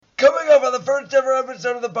Coming up on the first ever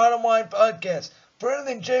episode of the Bottom Line Podcast,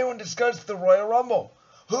 Brandon and Jay will discuss the Royal Rumble.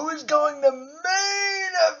 Who is going to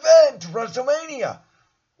main event WrestleMania?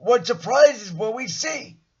 What surprises will we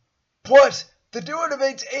see? Plus, the duo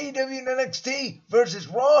debates AEW and NXT versus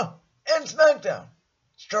Raw and Smackdown.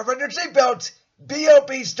 Strap on your seatbelts.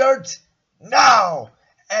 BLP starts now.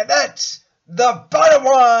 And that's the bottom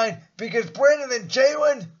line because Brandon and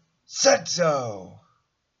Jalen said so.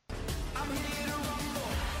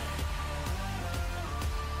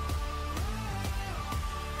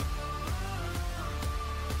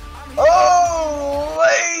 Oh,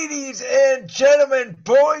 ladies and gentlemen,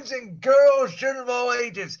 boys and girls, children of all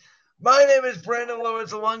ages. My name is Brandon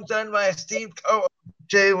Lewis alongside my esteemed co-host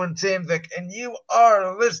Jalen Samvik, and you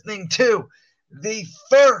are listening to the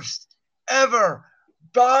first ever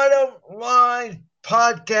Bottom Line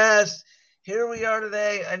Podcast. Here we are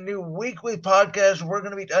today, a new weekly podcast. We're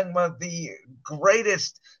going to be talking about the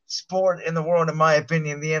greatest sport in the world, in my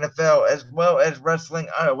opinion, the NFL, as well as wrestling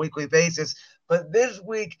on a weekly basis. But this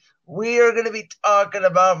week, we are going to be talking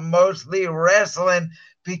about mostly wrestling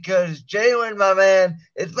because Jalen, my man,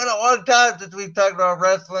 it's been a long time since we've talked about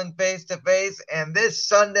wrestling face-to-face. And this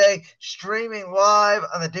Sunday, streaming live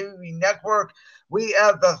on the WWE Network, we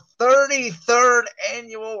have the 33rd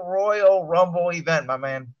annual Royal Rumble event, my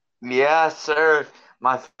man. Yes, sir.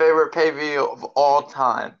 My favorite pay-per-view of all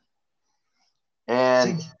time.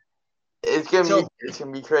 And it's gonna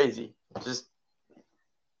be crazy. Just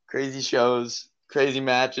crazy shows, crazy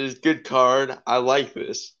matches, good card. I like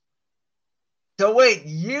this. So wait,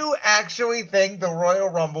 you actually think the Royal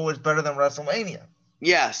Rumble is better than WrestleMania?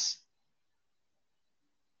 Yes.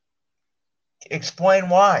 Explain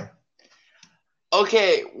why.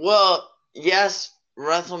 Okay, well, yes,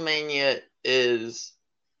 WrestleMania is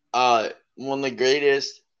one of the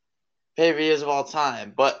greatest pay-per-views of all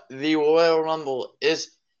time, but the Royal Rumble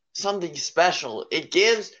is something special.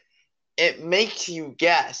 It makes you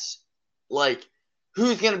guess, like,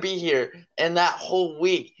 who's going to be here. And that whole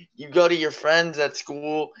week, you go to your friends at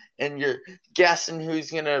school and you're guessing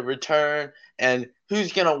who's going to return and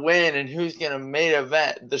who's going to win and who's going to main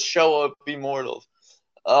event the show of Immortals.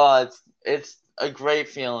 It's a great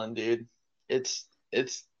feeling, dude. It's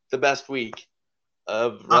the best week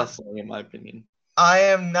of wrestling, in my opinion. I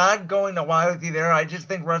am not going to lie with you there. I just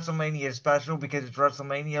think WrestleMania is special because it's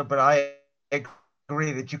WrestleMania, but I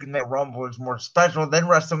agree that you can make Rumble is more special than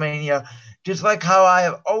WrestleMania, just like how I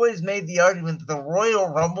have always made the argument that the Royal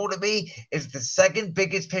Rumble to me is the second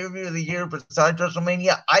biggest pay-per-view of the year besides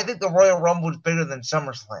WrestleMania. I think the Royal Rumble is bigger than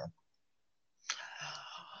SummerSlam.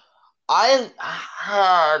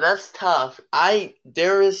 That's tough.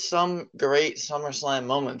 There is some great SummerSlam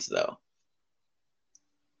moments though.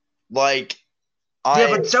 But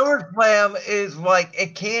SummerSlam is like,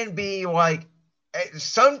 it can be like,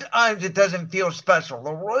 sometimes it doesn't feel special.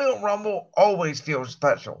 The Royal Rumble always feels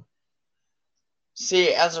special.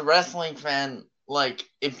 See, as a wrestling fan, like,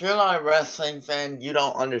 if you're not a wrestling fan, you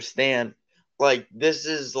don't understand. Like, this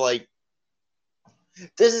is the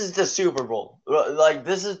Super Bowl. Like,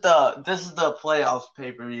 this is the playoffs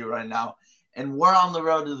pay-per-view right now. And we're on the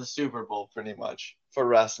road to the Super Bowl pretty much for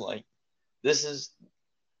wrestling.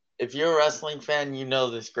 If you're a wrestling fan, you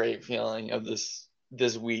know this great feeling of this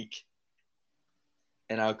week.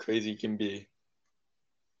 And how crazy it can be.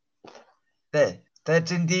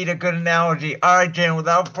 That's indeed a good analogy. All right, Jan,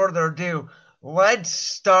 without further ado, let's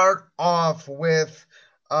start off with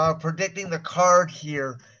predicting the card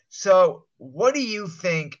here. So, what do you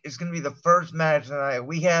think is going to be the first match tonight?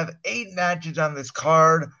 We have 8 matches on this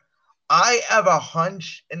card. I have a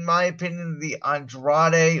hunch, in my opinion, the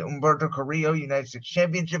Andrade Humberto Carrillo United States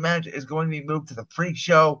Championship match is going to be moved to the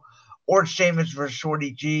pre-show or Sheamus versus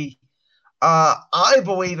Shorty G. I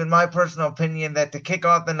believe, in my personal opinion, that to kick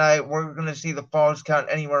off the night, we're going to see the Falls Count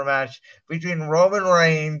Anywhere match between Roman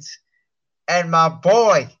Reigns and my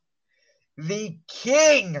boy, the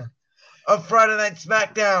king of Friday Night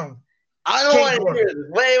Smackdown. I don't want to hear this.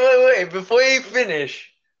 Wait. Before you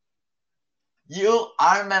finish,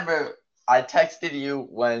 I remember I texted you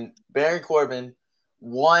when Baron Corbin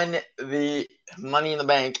won the Money in the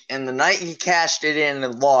Bank, and the night he cashed it in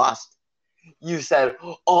and lost, you said,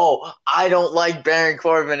 "Oh, I don't like Baron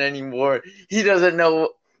Corbin anymore. He doesn't know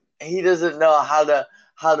how to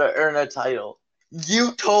earn a title."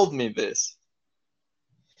 You told me this.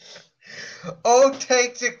 Old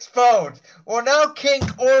takes exposed. Well, now King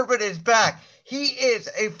Corbin is back. He is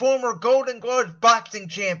a former Golden Gloves boxing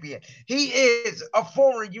champion. He is a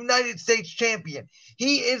former United States champion.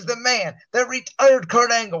 He is the man that retired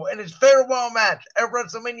Kurt Angle in his farewell match at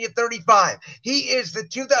WrestleMania 35. He is the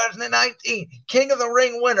 2019 King of the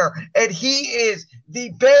Ring winner, and he is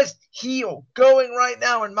the best heel going right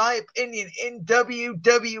now, in my opinion, in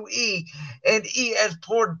WWE, and he has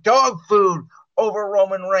poured dog food over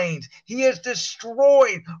Roman Reigns. He has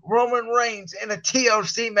destroyed Roman Reigns in a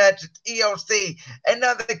TLC match at TLC. And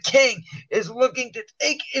now the King is looking to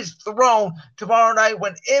take his throne tomorrow night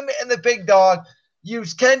when him and the big dog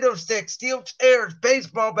use kendo sticks, steel chairs,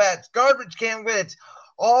 baseball bats, garbage can lids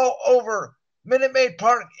all over Minute Maid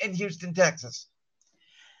Park in Houston, Texas.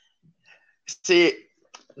 See,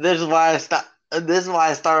 this is why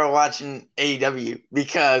I started watching AEW,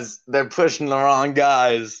 because they're pushing the wrong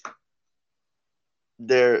guys.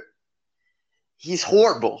 He's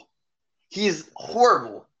horrible. He's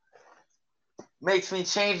horrible. Makes me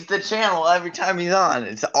change the channel every time he's on.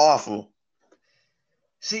 It's awful.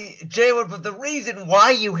 See, Jalen, but the reason why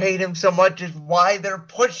you hate him so much is why they're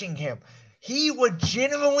pushing him. He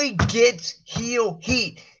legitimately gets heel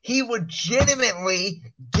heat. He legitimately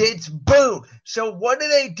gets booed. So what do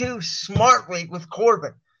they do smartly with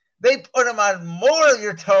Corbin? They put him on more of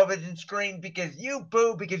your television screen because you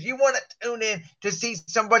boo, because you want to tune in to see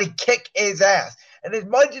somebody kick his ass. And as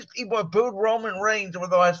much as people have booed Roman Reigns over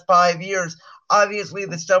the last 5 years, obviously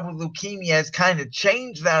the stuff with leukemia has kind of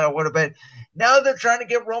changed that a little bit. Now they're trying to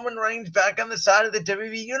get Roman Reigns back on the side of the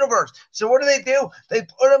WWE Universe. So what do? They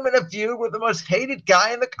put him in a feud with the most hated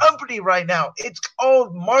guy in the company right now. It's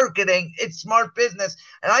called marketing. It's smart business.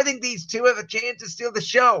 And I think these two have a chance to steal the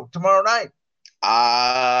show tomorrow night.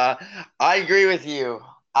 I agree with you.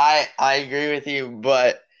 I agree with you,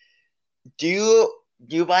 but do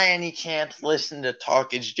you by any chance listen to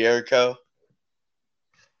Talk Is Jericho?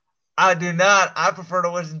 I do not. I prefer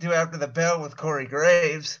to listen to After the Bell with Corey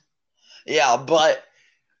Graves. Yeah, but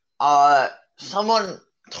someone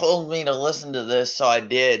told me to listen to this, so I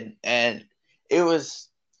did, and it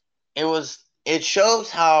shows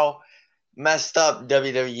how messed up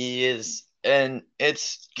WWE is, and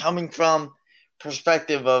it's coming from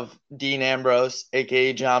perspective of Dean Ambrose,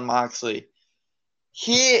 aka Jon Moxley.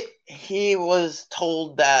 He was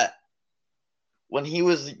told that when he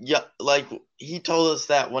was he told us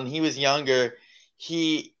that when he was younger,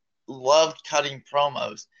 he loved cutting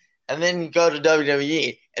promos, and then you go to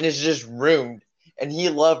WWE and it's just ruined. And he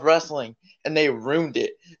loved wrestling, and they ruined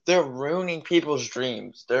it. They're ruining people's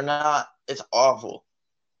dreams. They're not. It's awful.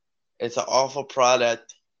 It's an awful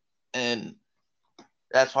product, and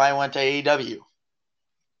that's why I went to AEW.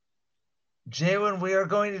 Jalen, we are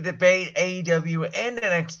going to debate AEW and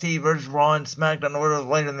NXT versus Raw and SmackDown a little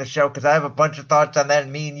later in the show because I have a bunch of thoughts on that,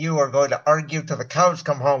 and me and you are going to argue till the cows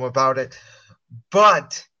come home about it.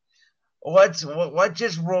 But let's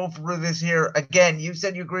just roll through this here. Again, you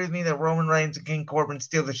said you agree with me that Roman Reigns and King Corbin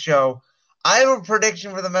steal the show. I have a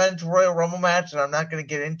prediction for the Men's Royal Rumble match that I'm not going to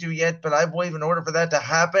get into yet, but I believe in order for that to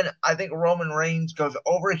happen, I think Roman Reigns goes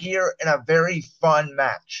over here in a very fun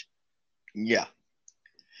match. Yeah.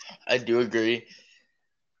 I do agree.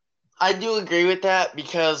 I do agree with that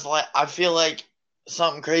because I feel like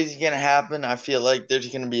something crazy is going to happen. I feel like there's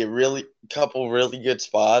going to be a couple really good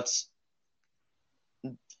spots.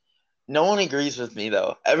 No one agrees with me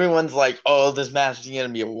though. Everyone's like, "Oh, this match is going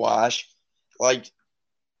to be a wash." Like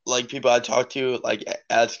people I talk to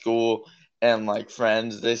at school and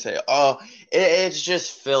friends, they say, "Oh, it's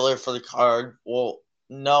just filler for the card." Well,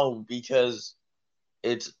 no, because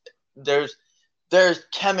there's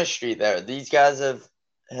chemistry there. These guys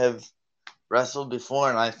have wrestled before,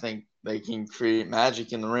 and I think they can create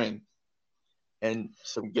magic in the ring. And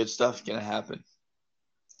some good stuff's going to happen.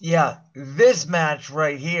 Yeah, this match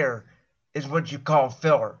right here is what you call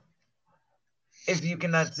filler. If you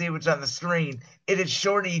cannot see what's on the screen, it is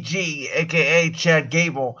Shorty G, a.k.a. Chad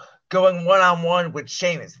Gable, going one-on-one with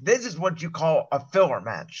Sheamus. This is what you call a filler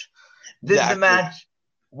match. This is a match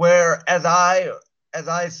where, as I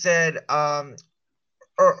said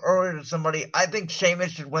earlier to somebody, I think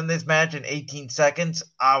Sheamus should win this match in 18 seconds,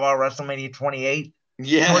 a la WrestleMania 28.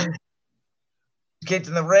 Yeah. Gets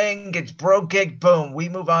in the ring, gets bro kicked, boom. We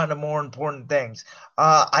move on to more important things.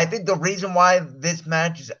 I think the reason why this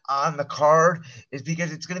match is on the card is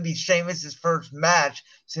because it's going to be Sheamus' first match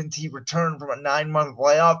since he returned from a 9-month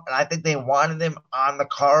layoff, and I think they wanted him on the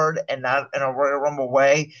card and not in a Royal Rumble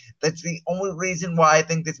way. That's the only reason why I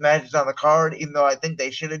think this match is on the card, even though I think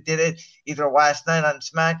they should have did it either last night on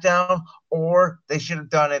SmackDown or they should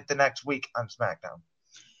have done it the next week on SmackDown.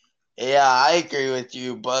 Yeah, I agree with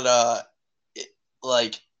you, but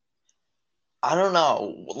I don't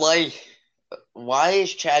know. why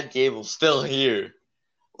is Chad Gable still here?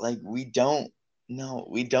 Like, we don't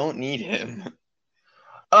need him.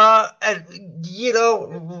 And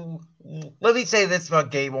let me say this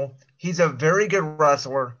about Gable. He's a very good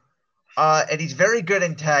wrestler, and he's very good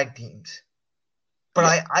in tag teams. But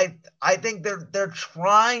yeah. I think they're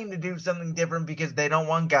trying to do something different because they don't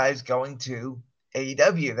want guys going to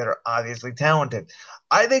AEW that are obviously talented.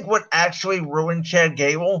 I think what actually ruined Chad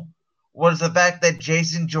Gable was the fact that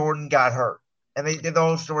Jason Jordan got hurt. And they did the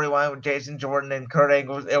whole storyline with Jason Jordan and Kurt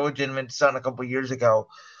Angle's illegitimate son a couple years ago.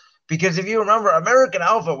 Because if you remember, American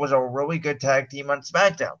Alpha was a really good tag team on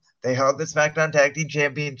SmackDown. They held the SmackDown Tag Team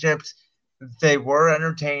Championships. They were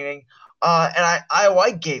entertaining. And I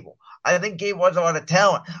like Gable. I think Gable has a lot of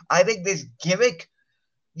talent. I think this gimmick,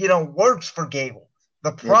 works for Gable.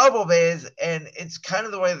 The problem is, and it's kind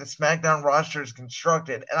of the way the SmackDown roster is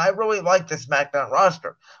constructed, and I really like the SmackDown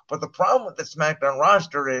roster, but the problem with the SmackDown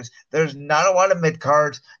roster is there's not a lot of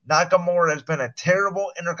mid-cards. Nakamura has been a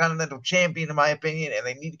terrible Intercontinental Champion, in my opinion, and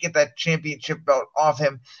they need to get that championship belt off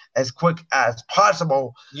him as quick as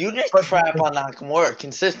possible. You just crap on Nakamura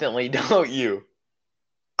consistently, don't you?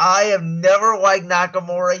 I have never liked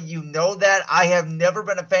Nakamura. You know that. I have never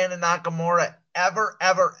been a fan of Nakamura ever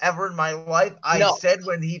in my life. I said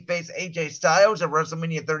when he faced AJ Styles at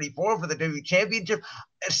WrestleMania 34 for the WWE Championship,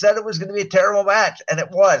 I said it was going to be a terrible match, and it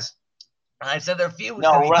was. And I said their feud was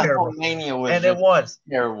going to be terrible. And it was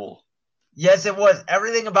terrible. Yes, it was.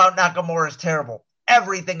 Everything about Nakamura is terrible.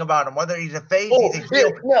 Everything about him, whether he's a face, he's a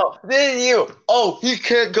heel. No, then you. Oh, he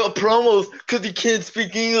can't go promos because he can't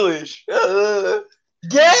speak English.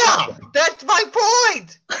 Yeah, that's my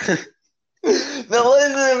point. Now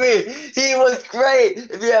listen to me. He was great.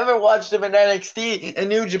 If you ever watched him in NXT and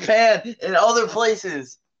New Japan and other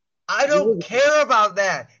places. I don't care about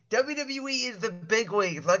that. WWE is the big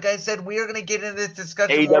league. Like I said, we are going to get into this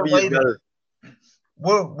discussion more later.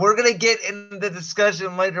 We're going to get into the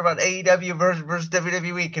discussion later about AEW versus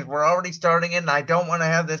WWE because we're already starting it, and I don't want to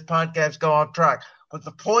have this podcast go off track. But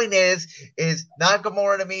the point is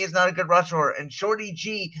Nakamura to me is not a good wrestler, and Shorty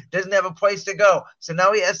G doesn't have a place to go. So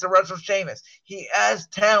now he has to wrestle Sheamus. He has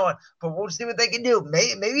talent, but we'll see what they can do.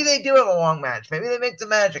 Maybe they do have a long match. Maybe they make the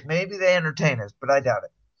magic. Maybe they entertain us, but I doubt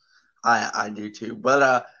it. I do too.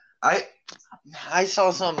 But I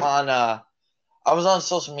saw something on I was on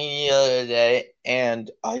social media the other day, and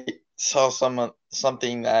I saw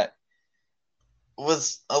something that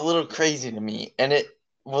was a little crazy to me, and it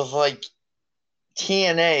was like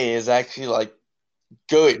TNA is actually like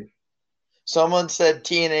good. Someone said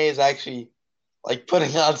TNA is actually like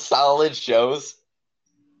putting on solid shows,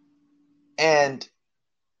 and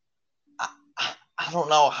I don't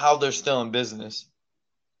know how they're still in business.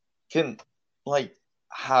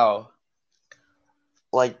 How?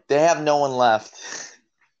 Like they have no one left.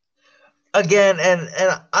 Again, and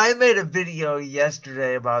I made a video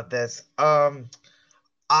yesterday about this.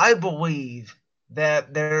 I believe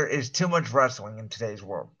that there is too much wrestling in today's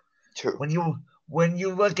world. True. When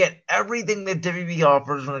you look at everything that WWE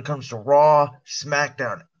offers when it comes to Raw,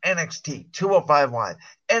 SmackDown, NXT, 205 Live,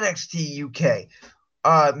 NXT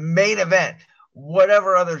UK, Main Event,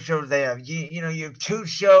 whatever other shows they have. You have two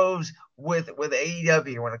shows with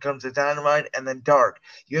AEW when it comes to Dynamite and then Dark.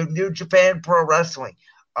 You have New Japan Pro Wrestling.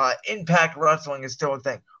 Impact Wrestling is still a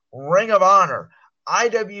thing. Ring of Honor,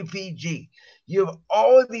 IWPG. You have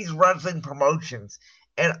all of these wrestling promotions,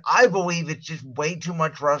 and I believe it's just way too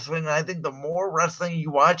much wrestling. And I think the more wrestling you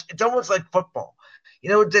watch, it's almost like football.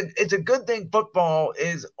 It's a good thing football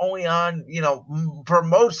is only on, for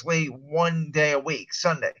mostly one day a week,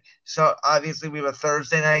 Sunday. So obviously we have a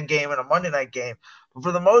Thursday night game and a Monday night game. But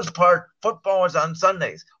for the most part, football is on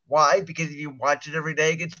Sundays. Why? Because if you watch it every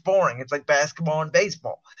day, it gets boring. It's like basketball and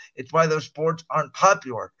baseball. It's why those sports aren't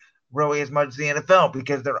popular really as much as the NFL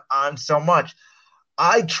because they're on so much.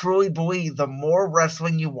 I truly believe the more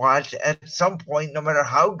wrestling you watch, at some point, no matter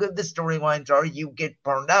how good the storylines are, you get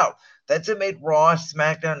burned out. That's what made Raw,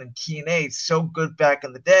 SmackDown, and TNA so good back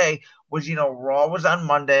in the day was, Raw was on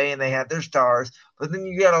Monday and they had their stars, but then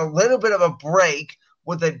you got a little bit of a break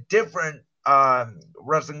with a different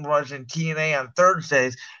wrestling promotion, TNA on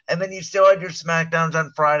Thursdays, and then you still had your SmackDowns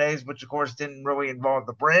on Fridays, which of course didn't really involve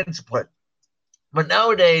the brand split. But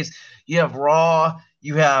nowadays, you have Raw,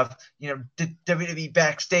 you have, WWE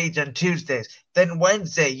Backstage on Tuesdays. Then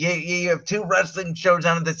Wednesday, you have two wrestling shows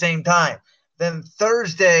on at the same time. Then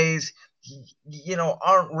Thursdays,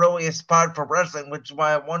 aren't really a spot for wrestling, which is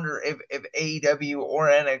why I wonder if AEW or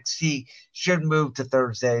NXT should move to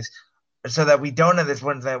Thursdays so that we don't have this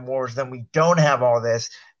Wednesday Night Wars, then we don't have all this.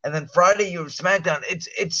 And then Friday, you have SmackDown.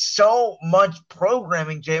 It's so much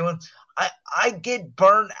programming, Jalen. I get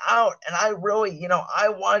burned out, and I really, I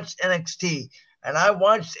watched NXT and I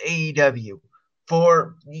watched AEW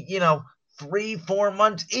for 3-4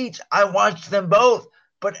 months each. I watched them both,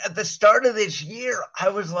 but at the start of this year, I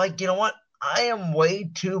was like, you know what? I am way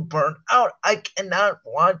too burnt out. I cannot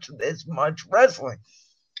watch this much wrestling.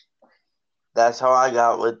 That's how I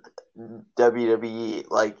got with WWE.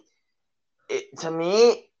 Like, to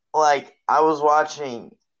me, like I was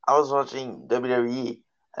watching WWE,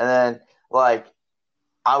 and then like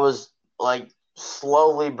I was like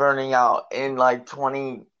slowly burning out in like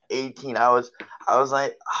 2018. I was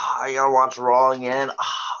like, I gotta watch Raw again.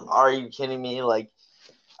 Are you kidding me? Like,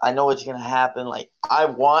 I know what's gonna happen. Like, I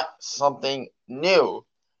want something new.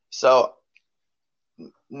 So,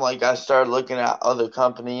 like, I started looking at other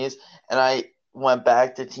companies, and I went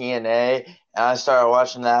back to TNA, and I started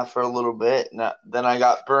watching that for a little bit. And then I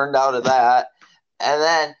got burned out of that, and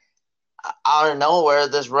then out of nowhere,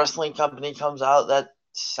 this wrestling company comes out that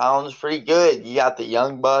sounds pretty good. You got the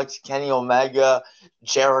Young Bucks, Kenny Omega,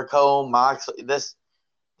 Jericho, Moxley. This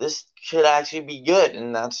could actually be good,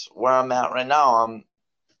 and that's where I'm at right now. I'm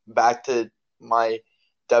back to my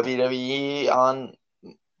WWE on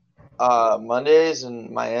Mondays,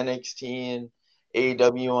 and my NXT and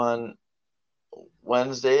AEW on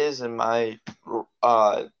Wednesdays, and my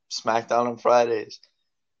Smackdown on Fridays.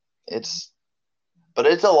 But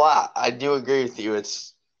it's a lot. I do agree with you.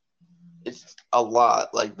 It's a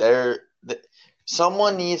lot. Like,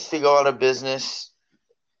 someone needs to go out of business,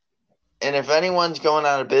 and if anyone's going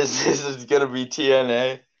out of business, it's gonna be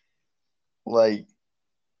TNA. Like,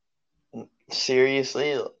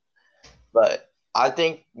 seriously. But I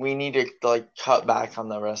think we need to like cut back on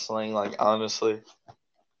the wrestling. Like, honestly.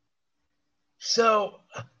 So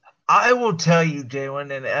I will tell you,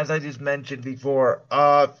 Jalen, and as I just mentioned before,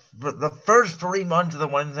 for the first 3 months of the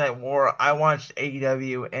Wednesday Night War, I watched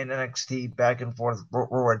AEW and NXT back and forth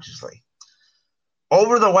religiously.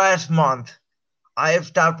 Over the last month, I have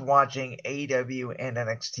stopped watching AEW and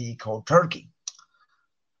NXT cold turkey.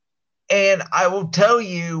 And I will tell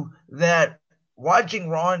you that watching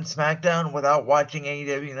Raw and SmackDown without watching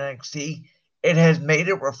AEW and NXT, it has made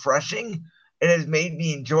it refreshing. It has made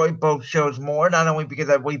me enjoy both shows more, not only because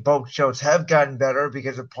I believe both shows have gotten better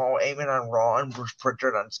because of Paul Heyman on Raw and Bruce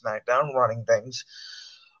Pritchard on SmackDown running things,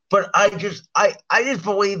 but I just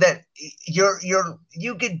believe that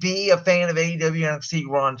you could be a fan of AEW, NXT,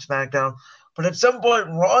 Raw, and SmackDown, but at some point,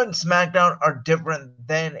 Raw and SmackDown are different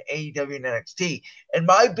than AEW and NXT. And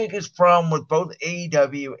my biggest problem with both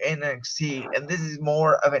AEW and NXT, and this is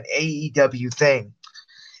more of an AEW thing,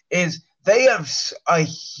 is they have a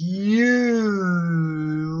huge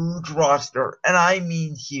roster, and I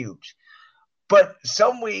mean huge. But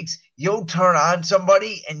some weeks you'll turn on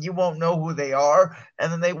somebody and you won't know who they are,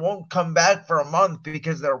 and then they won't come back for a month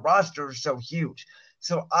because their roster is so huge.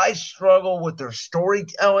 So I struggle with their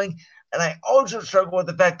storytelling, and I also struggle with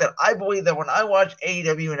the fact that I believe that when I watch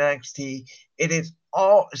AEW and NXT, it is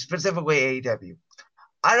all specifically AEW.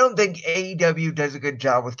 I don't think AEW does a good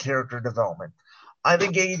job with character development. I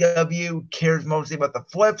think AEW cares mostly about the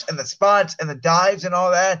flips and the spots and the dives and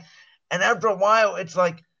all that. And after a while, it's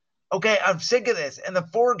like, okay, I'm sick of this. And the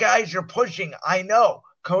 4 guys you're pushing, I know.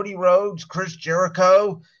 Cody Rhodes, Chris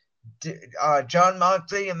Jericho, John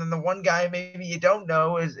Moxley, and then the one guy maybe you don't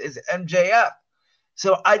know is MJF.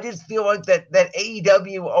 So I just feel like that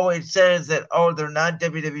AEW always says that, oh, they're not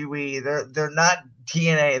WWE, they're not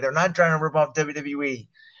TNA, they're not trying to rip off WWE.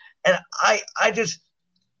 And I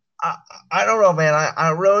don't know, man.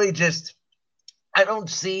 I really just I don't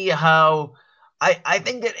see how. I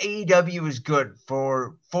think that AEW is good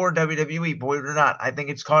for WWE, believe it or not. I think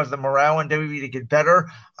it's caused the morale in WWE to get better.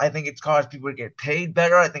 I think it's caused people to get paid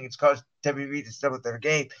better. I think it's caused WWE to step up their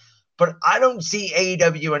game. But I don't see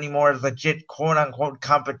AEW anymore as legit quote-unquote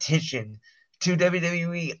competition to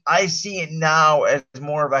WWE. I see it now as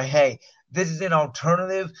more of a, hey, this is an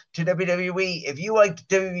alternative to WWE. If you like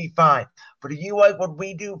WWE, fine. But if you like what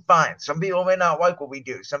we do, fine. Some people may not like what we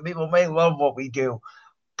do. Some people may love what we do.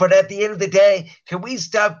 But at the end of the day, can we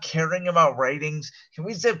stop caring about ratings? Can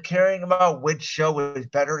we stop caring about which show is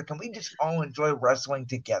better? Can we just all enjoy wrestling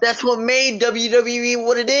together? That's what made WWE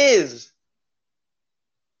what it is.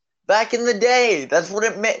 Back in the day, that's what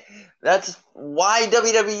it made. That's why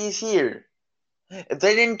WWE is here. If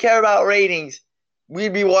they didn't care about ratings,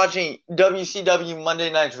 we'd be watching WCW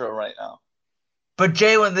Monday Nitro right now. But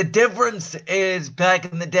Jalen, the difference is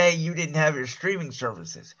back in the day, you didn't have your streaming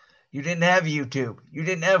services. You didn't have YouTube. You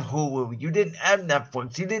didn't have Hulu. You didn't have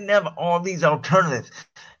Netflix. You didn't have all these alternatives.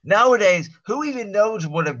 Nowadays, who even knows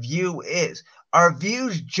what a view is? Are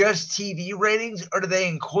views just TV ratings, or do they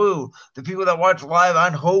include the people that watch live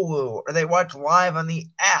on Hulu, or they watch live on the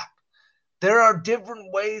app? There are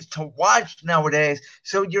different ways to watch nowadays.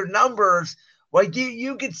 So your numbers, like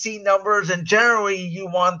you could see numbers, and generally you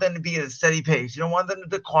want them to be at a steady pace. You don't want them to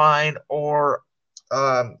decline, or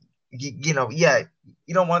you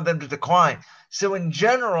don't want them to decline. So in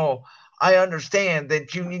general, I understand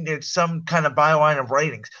that you needed some kind of byline of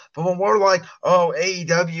ratings. But when we're like, oh,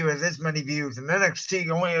 AEW has this many views, and NXT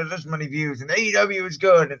only has this many views, and AEW is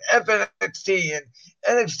good, and FNXT, and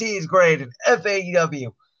NXT is great, and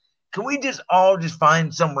FAEW, can we just all just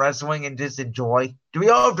find some wrestling and just enjoy? Do we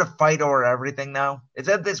all have to fight over everything now? Is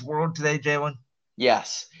that this world today, Jalen?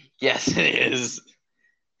 Yes. Yes, it is.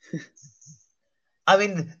 I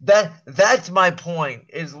mean, that's my point,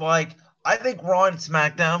 is like, I think Raw and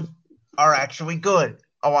SmackDown are actually good.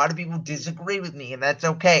 A lot of people disagree with me, and that's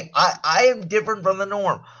okay. I am different from the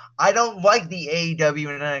norm. I don't like the AEW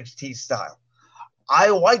and NXT style. I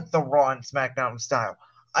like the Raw and SmackDown style.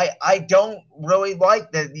 I don't really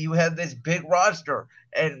like that you have this big roster,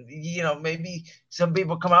 and maybe some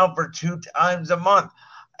people come out for 2 times a month,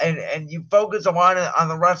 and you focus a lot on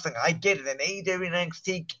the wrestling. I get it. And AEW and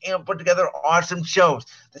NXT can't put together awesome shows.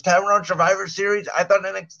 The time around Survivor Series, I thought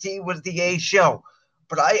NXT was the A show,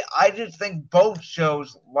 but I just think both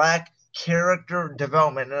shows lack character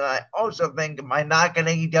development. And I also think my knock on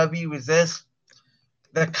AEW is this: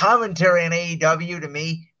 the commentary on AEW to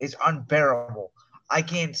me is unbearable. I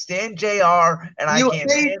can't stand JR, and I can't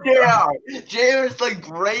stand JR. JR is the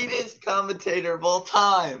greatest commentator of all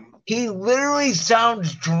time. He literally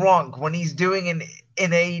sounds drunk when he's doing an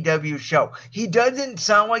AEW show. He doesn't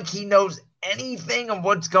sound like he knows anything of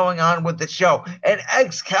what's going on with the show. And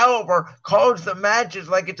Excalibur calls the matches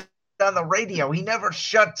like it's on the radio. He never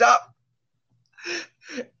shuts up.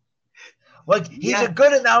 Like, he's a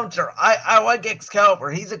good announcer. I like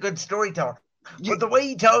Excalibur. He's a good storyteller. But the way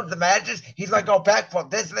he tells the matches, he's like, oh,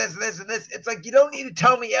 backflip, this, and this. It's like, you don't need to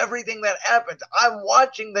tell me everything that happens. I'm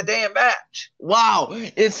watching the damn match. Wow.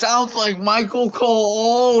 It sounds like Michael Cole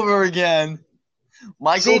all over again.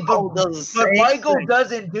 Michael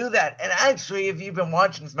doesn't do that. And actually, if you've been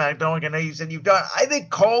watching SmackDown, like I know you said you've done, I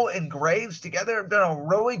think Cole and Graves together have done a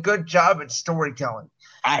really good job at storytelling.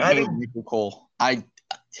 I hate Michael Cole. I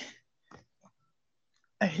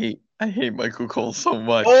hate Michael Cole so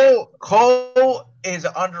much. Cole is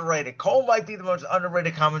underrated. Cole might be the most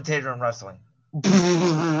underrated commentator in wrestling.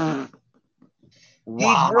 Wow.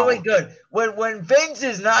 He's really good. When Vince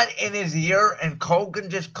is not in his ear and Cole can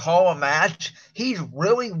just call a match, he's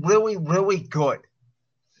really, really, really good.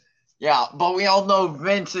 Yeah, but we all know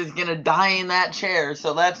Vince is going to die in that chair,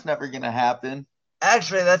 so that's never going to happen.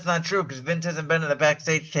 Actually, that's not true, because Vince hasn't been in the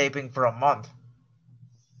backstage taping for a month.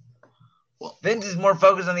 Vince is more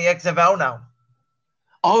focused on the XFL now.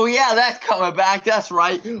 Oh yeah, that's coming back. That's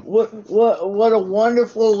right. What a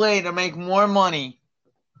wonderful way to make more money.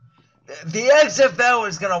 The XFL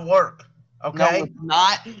is gonna work. Okay. No, it's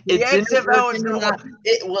not. The XFL is gonna work.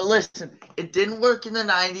 Listen, it didn't work in the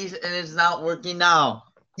 90s, and it's not working now.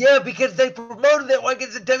 Yeah, because they promoted it like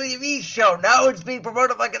it's a WWE show. Now it's being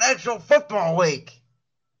promoted like an actual football league.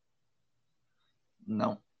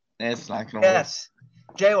 No, it's not gonna work. Yes.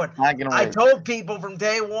 Jalen, I told people from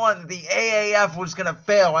day one that the AAF was going to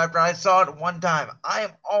fail after I saw it one time. I am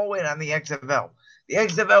all in on the XFL. The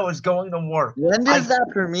XFL is going to work. When does that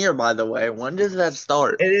premiere, by the way? When does that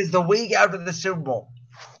start? It is the week after the Super Bowl.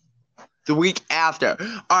 The week after.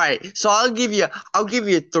 All right, so I'll give you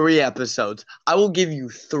 3 episodes. I will give you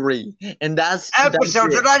 3, and that's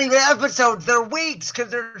episodes. They're not even episodes. They're weeks,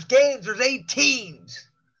 because there's games. There's 8 teams.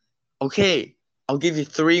 Okay, I'll give you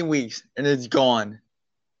 3 weeks, and it's gone.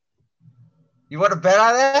 You want to bet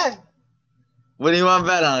on that? What do you want to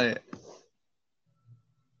bet on it?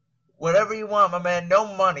 Whatever you want, my man. No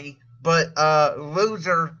money, but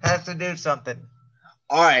loser has to do something.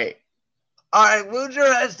 All right.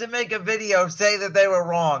 Loser has to make a video say that they were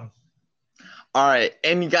wrong. All right,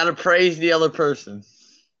 and you got to praise the other person.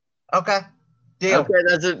 Okay. Deal.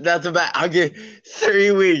 Okay, that's a bet. I'll give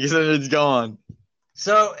 3 weeks, and it's gone.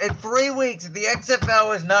 So in 3 weeks, if the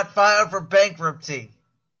XFL is not filed for bankruptcy,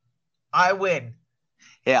 I win.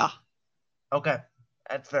 Yeah. Okay.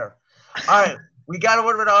 That's fair. All right. We got a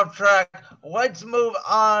little bit off track. Let's move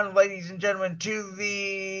on, ladies and gentlemen, to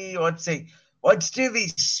let's do the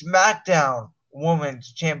SmackDown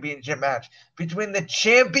Women's Championship match between the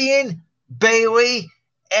champion, Bayley,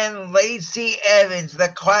 and Lacey Evans, the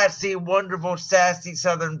classy, wonderful, sassy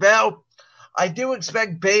Southern Belle. I do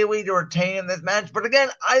expect Bayley to retain in this match, but again,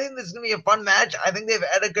 I think this is going to be a fun match. I think they've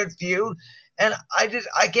had a good feud. And I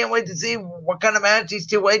can't wait to see what kind of match these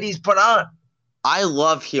two ladies put on. I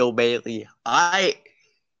love heel Bailey.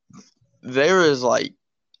 There is like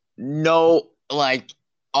no like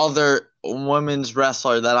other women's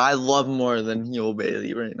wrestler that I love more than heel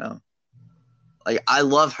Bailey right now. Like, I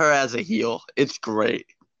love her as a heel. It's great.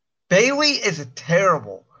 Bailey is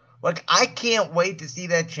terrible. Like, I can't wait to see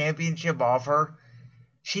that championship off her.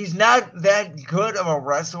 She's not that good of a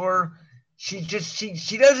wrestler. She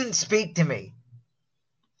doesn't speak to me.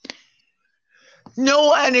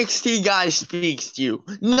 No NXT guy speaks to you.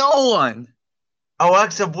 No one.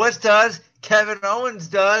 Alexa Bliss does. Kevin Owens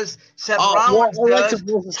does. Seth Rollins Alexa does.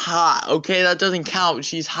 Bliss is hot. Okay, that doesn't count.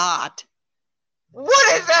 She's hot. What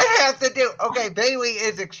does that have to do? Okay, Bailey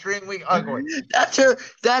is extremely ugly. That's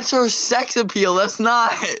her sex appeal. That's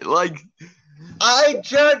not like. I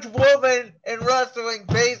judge women in wrestling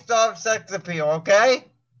based off sex appeal, okay?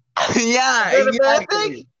 Yeah, Is that exactly. a bad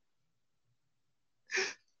thing?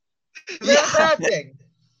 Is that a bad thing?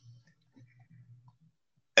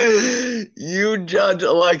 You judge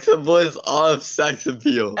Alexa Bliss off sex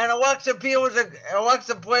appeal. And Alexa Bliss,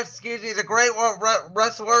 is a great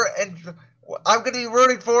wrestler, and I'm going to be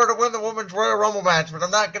rooting for her to win the Women's Royal Rumble match, but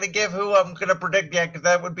I'm not going to give who I'm going to predict yet because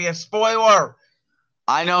that would be a spoiler.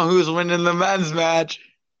 I know who's winning the men's match.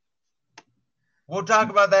 We'll talk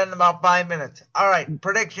about that in about 5 minutes. All right,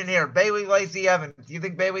 prediction here. Bailey, Lacey Evans. Do you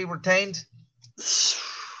think Bailey retains?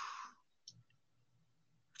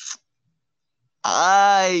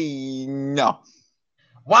 No.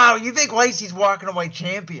 Wow, you think Lacey's walking away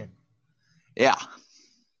champion? Yeah.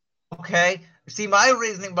 Okay. See, my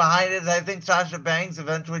reasoning behind it is I think Sasha Banks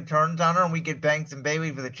eventually turns on her and we get Banks and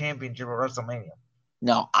Bailey for the championship at WrestleMania.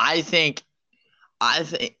 No, I think,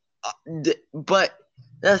 but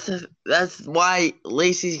that's why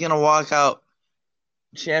Lacey's gonna walk out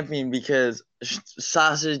champion, because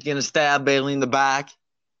Sasha's gonna stab Bailey in the back,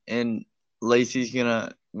 and Lacey's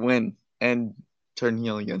gonna win and turn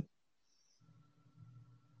heel again.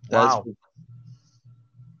 Wow.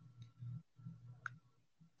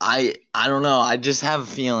 I don't know. I just have a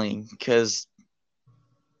feeling, because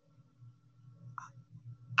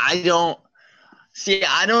I don't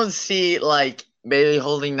see like Bailey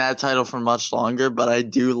holding that title for much longer, but I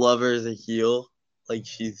do love her as a heel. Like,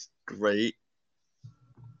 she's great.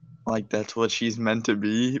 Like, that's what she's meant to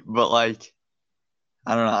be. But like,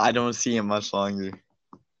 I don't know. I don't see it much longer.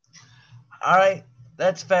 All right,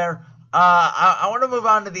 that's fair. I want to move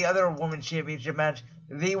on to the other women's championship match.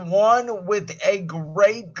 The one with a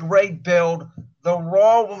great build. The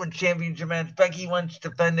Raw Women's Championship match. Becky Lynch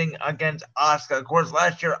defending against Asuka. Of course,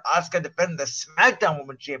 last year, Asuka defended the Smackdown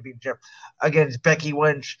Women's Championship against Becky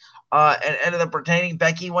Lynch and ended up retaining.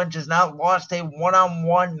 Becky Lynch has not lost a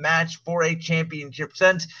one-on-one match for a championship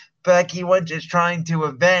since. Becky Lynch is trying to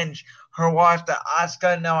avenge her loss to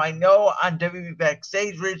Asuka. Now, I know on WWE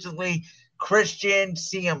Backstage recently, Christian,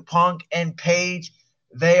 CM Punk, and Paige,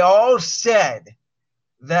 they all said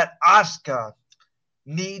that Asuka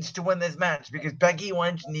needs to win this match because Becky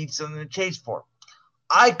Lynch needs something to chase for.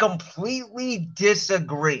 I completely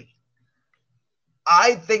disagree.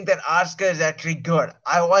 I think that Asuka is actually good.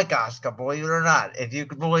 I like Asuka, believe it or not, if you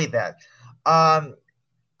can believe that. I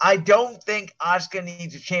don't think Asuka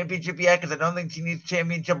needs a championship yet because I don't think she needs a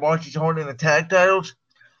championship while she's holding the tag titles.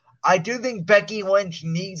 I do think Becky Lynch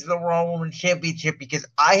needs the Raw Women's Championship because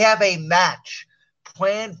I have a match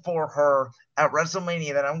planned for her at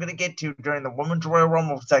WrestleMania that I'm going to get to during the Women's Royal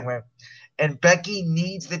Rumble segment, and Becky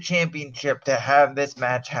needs the championship to have this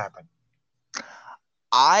match happen.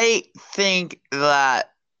 I think the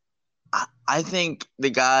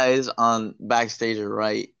guys on Backstage are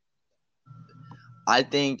right. I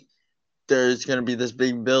think there's going to be this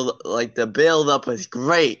big build, like the build up is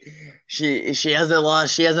great. She hasn't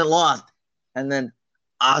lost. And then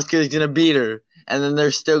Asuka's going to beat her. And then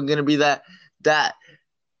there's still going to be that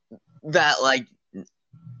like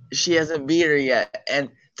she hasn't beat her yet. And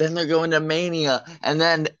then they're going to Mania. And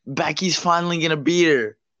then Becky's finally going to beat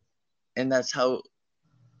her. And that's how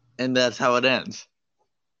it ends.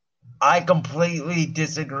 I completely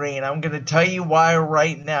disagree, and I'm going to tell you why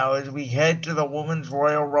right now as we head to the Women's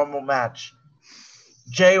Royal Rumble match.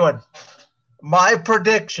 Jalen, my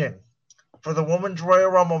prediction for the Women's Royal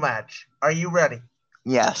Rumble match. Are you ready?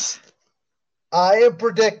 Yes. I am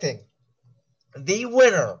predicting the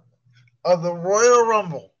winner of the Royal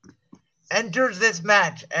Rumble enters this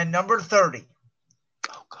match at number 30.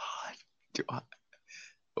 Oh, God.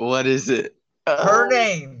 What is it? Her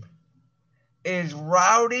name is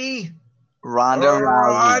Ronda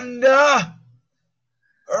Rousey.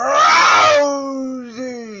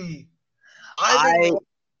 I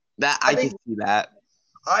can see that.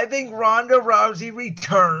 I think Ronda Rousey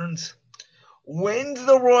returns, wins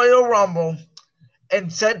the Royal Rumble,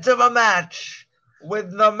 and sets up a match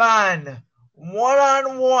with the man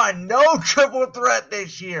one-on-one. No triple threat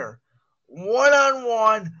this year.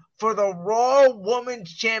 One-on-one for the Raw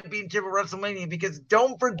Women's Championship at WrestleMania. Because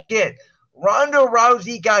don't forget, Ronda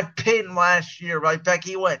Rousey got pinned last year by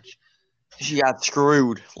Becky Lynch. She got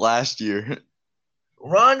screwed last year.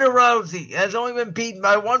 Ronda Rousey has only been beaten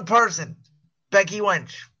by one person, Becky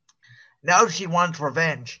Lynch. Now she wants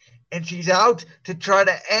revenge, and she's out to try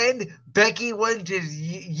to end Becky Lynch's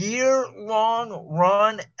year-long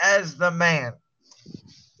run as the man.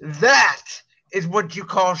 That is what you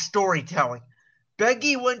call storytelling.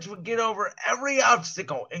 Becky Lynch would get over every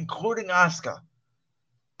obstacle, including Asuka.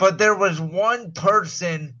 But there was one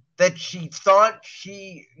person that she thought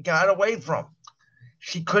she got away from.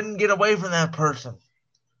 She couldn't get away from that person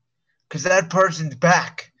because that person's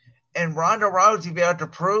back. And Ronda Rousey would be able to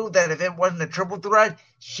prove that if it wasn't a triple threat,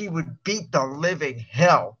 she would beat the living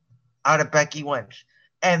hell out of Becky Lynch.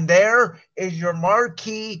 And there is your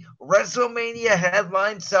marquee WrestleMania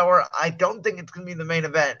headline seller. I don't think it's going to be the main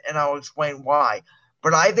event, and I'll explain why.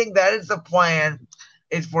 But I think that is the plan,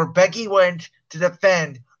 is for Becky Lynch to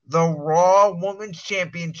defend the Raw Women's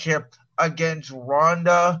Championship against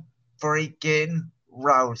Ronda freaking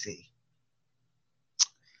Rousey.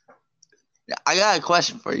 I got a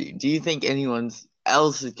question for you. Do you think anyone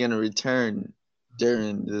else is going to return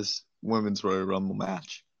during this Women's Royal Rumble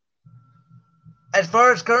match? As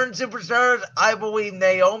far as current superstars, I believe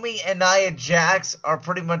Naomi and Nia Jax are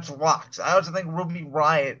pretty much locks. I also think Ruby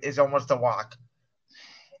Riott is almost a lock.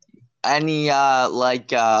 Any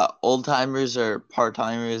old timers or part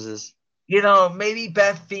timers? Maybe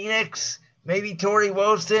Beth Phoenix, maybe Tori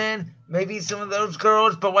Wilson, maybe some of those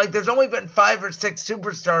girls. But there's only been 5 or 6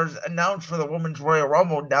 superstars announced for the Women's Royal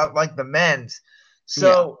Rumble, not like the men's.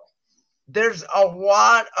 So there's a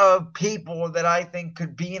lot of people that I think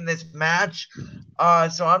could be in this match.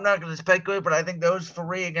 So I'm not going to speculate, but I think those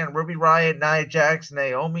 3, again, Ruby Riott, Nia Jax,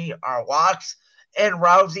 Naomi, are locks. And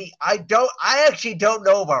Rousey, I actually don't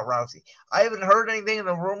know about Rousey. I haven't heard anything in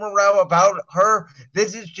the rumor realm about her.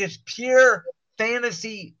 This is just pure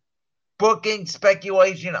fantasy booking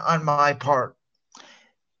speculation on my part.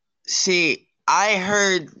 See, I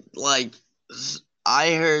heard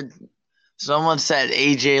someone said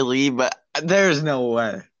AJ Lee, but there's no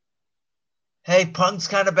way. Hey, Punk's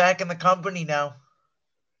kind of back in the company now.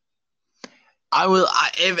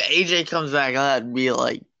 If AJ comes back, that'd be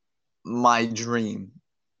like my dream,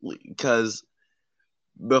 because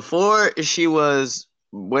before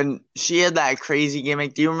when she had that crazy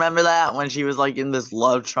gimmick, do you remember that when she was like in this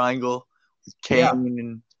love triangle with Kane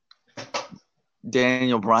and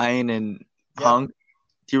Daniel Bryan and Punk?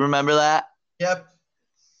 Do you remember that? Yep.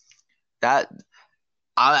 That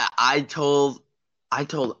I told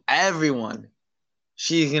everyone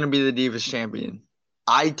she's gonna be the Divas champion.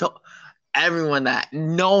 I told everyone that.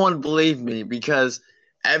 No one believed me because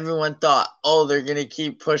everyone thought, they're going to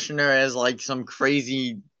keep pushing her as like some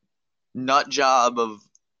crazy nut job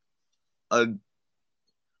of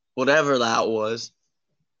whatever that was.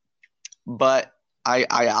 But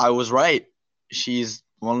I was right. She's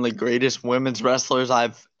one of the greatest women's wrestlers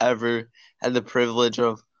I've ever had the privilege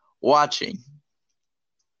of watching.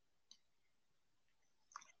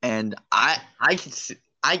 And I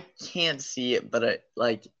can't see it, but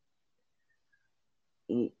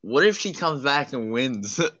what if she comes back and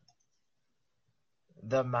wins?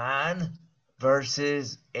 The Man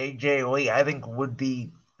versus AJ Lee, I think, would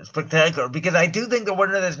be spectacular, because I do think the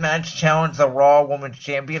winner of this match challenged the Raw Women's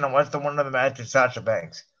Champion, unless the winner of the match is Sasha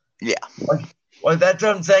Banks. Yeah. That's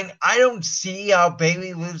what I'm saying. I don't see how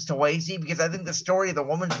Bayley loses to Lacey, because I think the story of the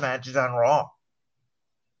women's match is on Raw.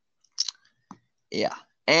 Yeah.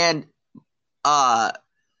 And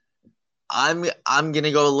I'm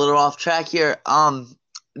gonna go a little off track here.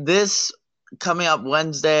 This coming up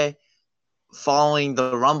Wednesday, following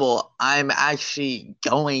the Rumble, I'm actually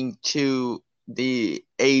going to the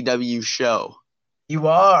AEW show. You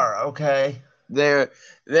are? Okay. They're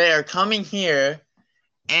coming here,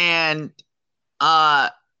 and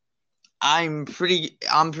I'm pretty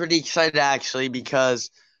excited actually,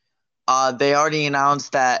 because they already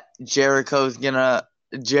announced that Jericho's gonna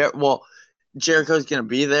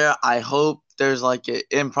be there. I hope there's like an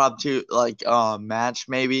impromptu match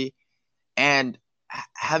maybe. And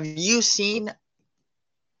have you seen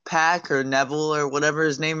Pac or Neville or whatever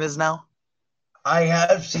his name is now? I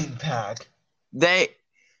have seen Pac. They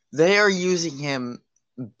are using him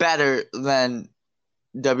better than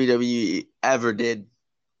WWE ever did.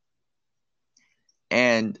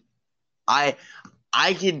 And I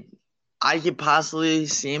could possibly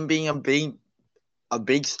see him being a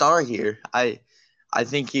big star here. I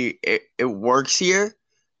think it works here.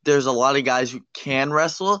 There's a lot of guys who can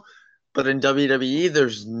wrestle, but in WWE,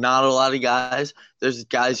 there's not a lot of guys. There's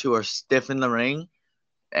guys who are stiff in the ring,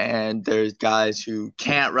 and there's guys who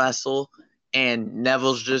can't wrestle, and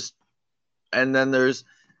Neville's just, and then there's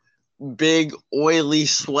big, oily,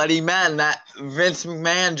 sweaty men that Vince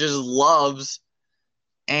McMahon just loves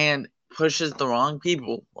and pushes the wrong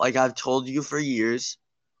people. Like I've told you for years,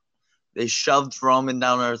 they shoved Roman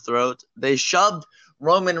down our throats. They shoved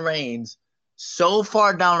Roman Reigns so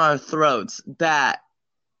far down our throats that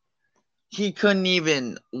he couldn't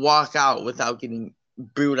even walk out without getting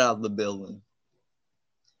booed out of the building.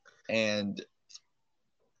 And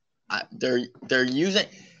they're using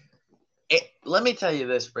it. Let me tell you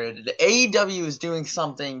this, Brandon. The AEW is doing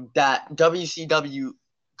something that WCW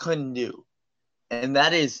couldn't do, and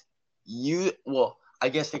that is I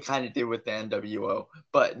guess they kind of did with the NWO,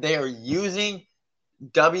 but they are using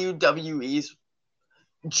WWE's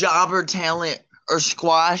jobber talent or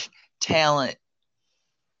squash talent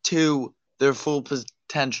to their full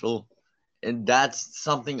potential, and that's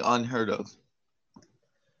something unheard of.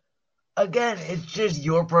 Again, it's just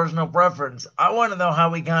your personal preference. I want to know how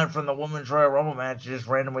we got from the Women's Royal Rumble match to just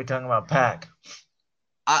randomly talking about Pac.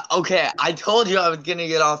 Okay, I told you I was going to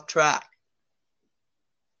get off track.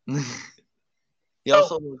 All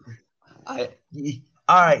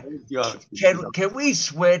right. Can we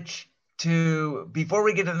switch to, before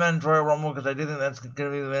we get to the Men's Royal Rumble, because I do think that's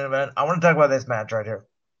going to be the main event, I want to talk about this match right here.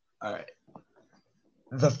 All right.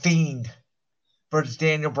 The Fiend versus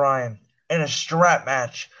Daniel Bryan in a strap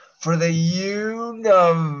match for the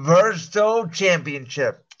Universal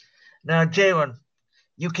Championship. Now, Jalen,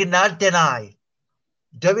 you cannot deny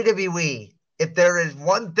WWE, if there is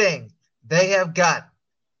one thing they have got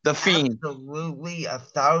The Fiend absolutely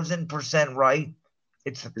 1,000% right,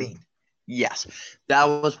 it's the Fiend. Yes, that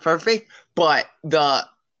was perfect. But the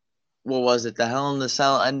Hell in the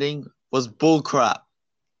Cell ending was bullcrap.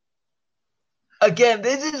 Again,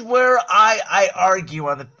 this is where I argue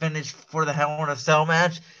on the finish for the Hell in a Cell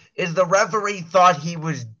match, is the referee thought he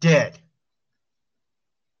was dead.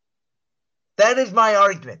 That is my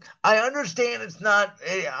argument. I understand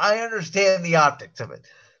I understand the optics of it,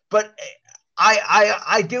 but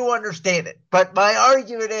I do understand it. But my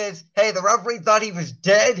argument is, hey, the referee thought he was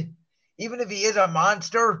dead. Even if he is a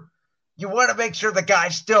monster, you want to make sure the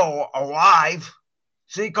guy's still alive.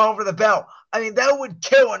 So you call for the bell. I mean, that would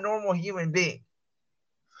kill a normal human being.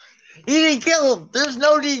 He didn't kill him. There's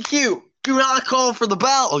no DQ. Do not call for the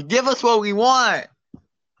bell. Give us what we want.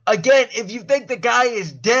 Again, if you think the guy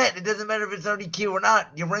is dead, it doesn't matter if it's no DQ or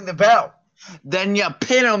not. You ring the bell. Then you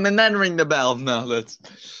pin him and then ring the bell. No, that's...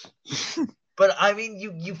 But, I mean,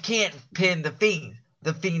 you can't pin the Fiend.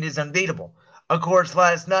 The Fiend is unbeatable. Of course,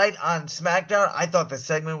 last night on Smackdown, I thought the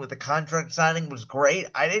segment with the contract signing was great.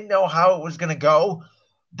 I didn't know how it was going to go.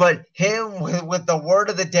 But him with the word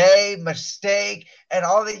of the day, mistake, and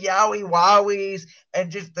all the yowie wowies, and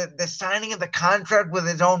just the signing of the contract with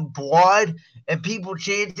his own blood, and people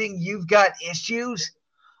chanting, "You've got issues."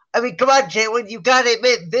 I mean, come on, Jalen, you got to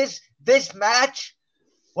admit, this match,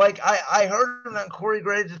 like I heard it on Corey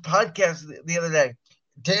Graves' podcast the other day.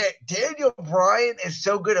 Daniel Bryan is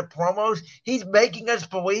so good at promos, he's making us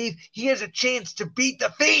believe he has a chance to beat the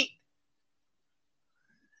Fiend.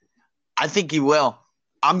 I think he will.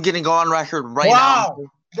 I'm going to go on record right now. Wow.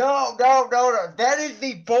 No. That is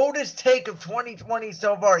the boldest take of 2020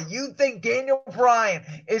 so far. You think Daniel Bryan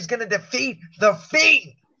is going to defeat the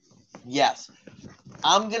Fiend? Yes.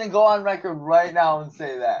 I'm going to go on record right now and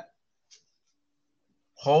say that.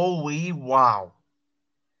 Holy wow.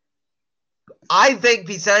 I think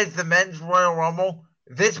besides the Men's Royal Rumble,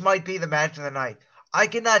 this might be the match of the night. I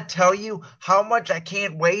cannot tell you how much I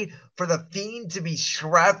can't wait for the Fiend to be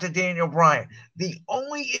strapped to Daniel Bryan. The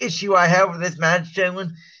only issue I have with this match,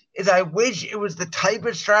 Jalen, is I wish it was the type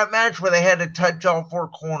of strap match where they had to touch all four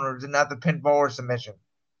corners and not the pinfall or submission.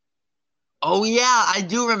 Oh, yeah, I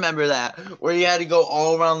do remember that, where you had to go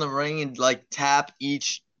all around the ring and, like, tap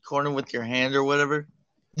each corner with your hand or whatever.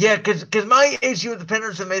 Yeah, because my issue with the pin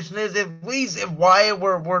or submission is if Wyatt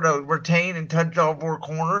were to retain and touch all four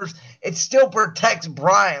corners, it still protects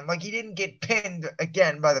Bryan. Like, he didn't get pinned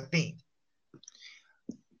again by the Fiend.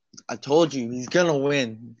 I told you, he's going to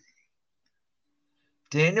win.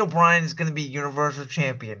 Daniel Bryan is going to be Universal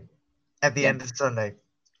Champion at the end of Sunday.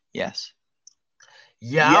 Yes.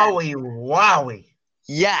 Yowie wowie.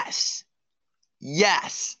 Yes.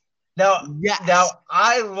 Now,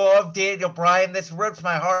 I love Daniel Bryan. This rips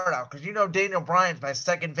my heart out because you know Daniel Bryan's my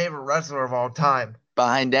second favorite wrestler of all time.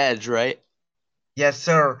 Behind Edge, right? Yes,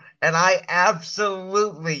 sir. And I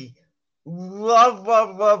absolutely love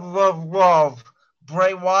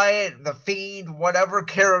Bray Wyatt, The Fiend, whatever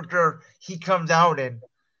character he comes out in.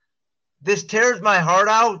 This tears my heart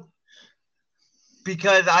out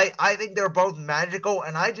because I think they're both magical,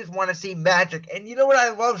 and I just want to see magic. And you know what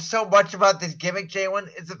I love so much about this gimmick, Jalen?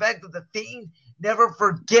 Is the fact that The Fiend never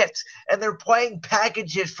forgets, and they're playing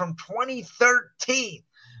packages from 2013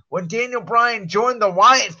 when Daniel Bryan joined the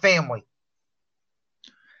Wyatt family.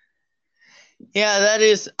 Yeah,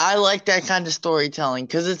 I like that kind of storytelling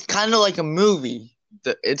because it's kind of like a movie.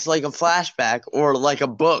 It's like a flashback or like a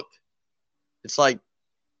book. It's like,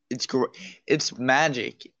 it's great. It's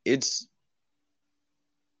magic. It's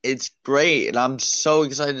great, and I'm so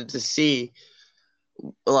excited to see,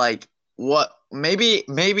 like, what maybe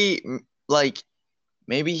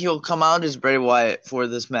he'll come out as Bray Wyatt for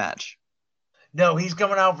this match. No, he's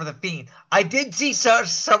coming out for The Fiend. I did see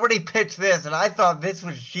somebody pitch this, and I thought this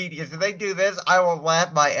was genius. If they do this, I will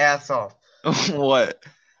laugh my ass off. What?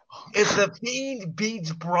 If The Fiend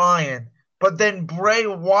beats Bryan, but then Bray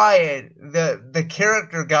Wyatt, the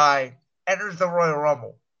character guy, enters the Royal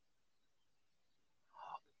Rumble.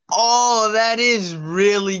 Oh, that is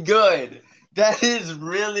really good. That is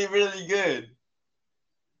really, really good.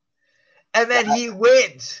 And then he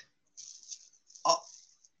wins.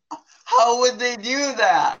 How would they do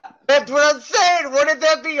that? That's what I'm saying. Wouldn't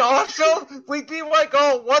that be awesome? We'd be like,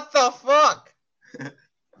 oh, what the fuck?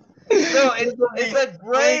 No, it's like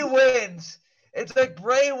Bray wins. It's like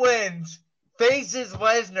Bray wins, faces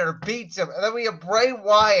Lesnar, beats him, and then we have Bray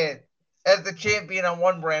Wyatt as the champion on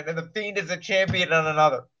one brand, and The Fiend is the champion on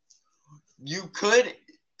another. You could.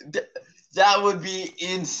 That would be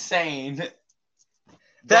insane.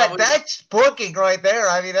 That's booking right there.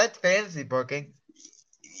 I mean, that's fantasy booking.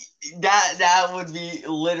 That would be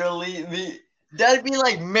literally that'd be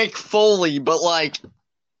like Mick Foley, but like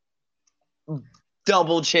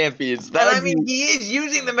double champions. He is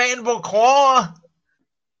using the mandible claw.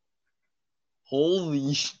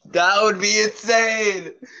 Holy, that would be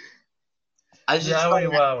insane.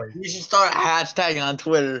 You should start hashtagging on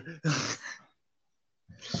Twitter.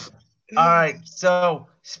 All right, so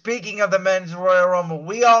speaking of the men's Royal Rumble,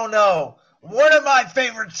 we all know one of my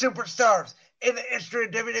favorite superstars in the history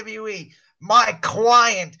of WWE, my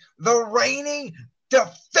client, the reigning,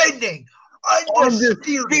 defending,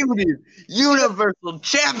 undisputed Universal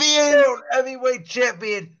Champion, World Heavyweight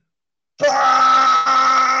Champion, Brock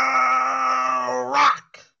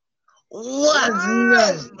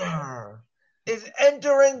Lesnar is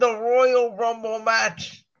entering the Royal Rumble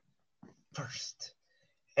match first.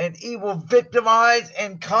 And he will victimize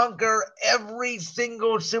and conquer every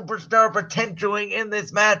single superstar potentially in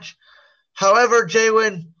this match. However,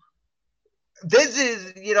 Jalen, this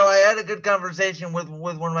is, I had a good conversation with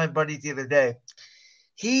one of my buddies the other day.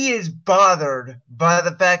 He is bothered by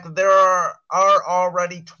the fact that there are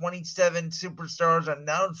already 27 superstars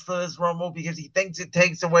announced for this Rumble because he thinks it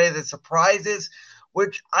takes away the surprises,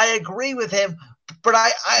 which I agree with him. But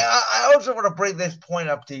I also want to bring this point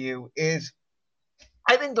up to you is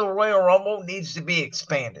I think the Royal Rumble needs to be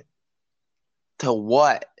expanded. To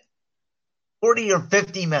what? 40 or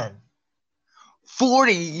 50 men.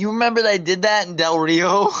 40? You remember they did that in Del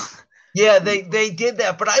Rio? Yeah, they did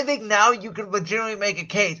that. But I think now you could legitimately make a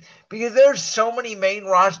case because there's so many main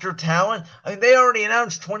roster talent. I mean, they already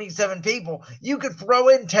announced 27 people. You could throw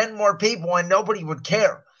in 10 more people and nobody would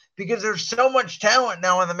care because there's so much talent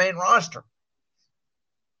now on the main roster.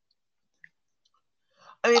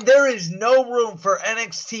 I mean, there is no room for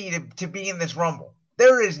NXT to be in this Rumble.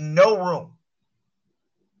 There is no room.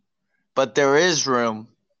 But there is room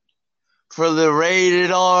for the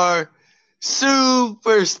Rated R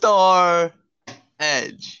Superstar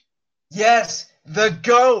Edge. Yes, the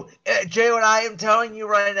GOAT. Jay, what I am telling you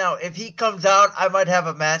right now, if he comes out, I might have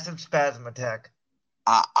a massive spasm attack.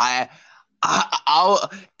 If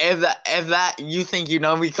that you think you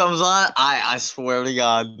know me comes on, I swear to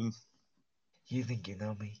God. You think you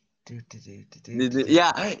know me?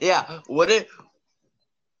 Yeah. What it?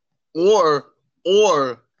 Or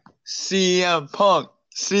CM Punk.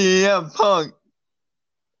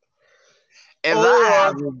 If that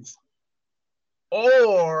happens.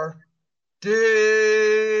 Or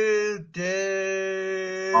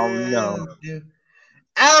Oh no.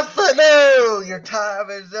 Alpha, no! Your time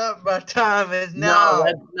is up. My time is now. No,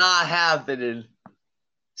 that's not happening.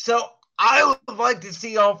 So I would like to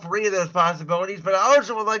see all three of those possibilities, but I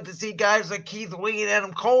also would like to see guys like Keith Lee and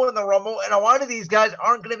Adam Cole in the Rumble, and a lot of these guys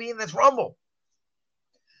aren't going to be in this Rumble.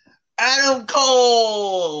 Adam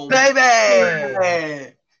Cole!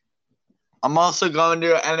 Baby! I'm also going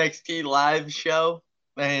to an NXT live show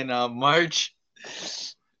in March.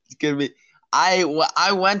 It's going to be...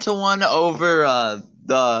 I went to one over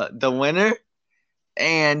the winter,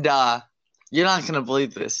 And you're not gonna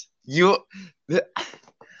believe this.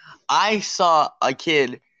 I saw a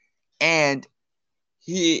kid, and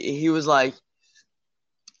he was like,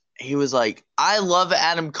 I love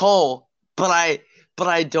Adam Cole, but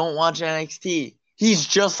I don't watch NXT. He's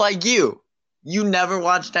just like you. You never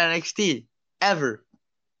watched NXT ever.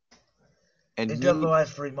 And Until the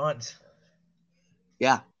last 3 months.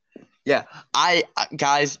 Yeah.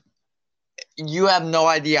 Guys, you have no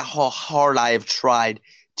idea how hard I have tried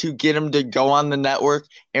to get him to go on the network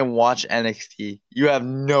and watch NXT. You have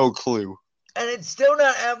no clue. And it's still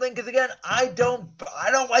not happening because, again, I don't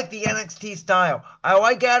like the NXT style. I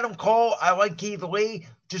like Adam Cole. I like Keith Lee.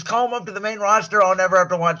 Just call him up to the main roster. I'll never have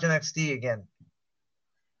to watch NXT again.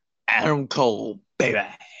 Adam Cole, baby.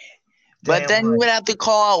 But then you would have to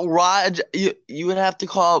call out You would have to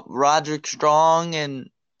call out Roderick Strong and.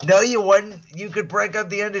 No, you wouldn't. You could break up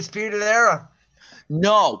the Undisputed Era.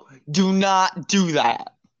 No, do not do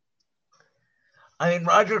that. I mean,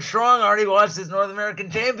 Roderick Strong already lost his North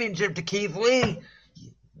American Championship to Keith Lee.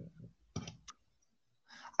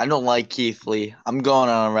 I don't like Keith Lee. I'm going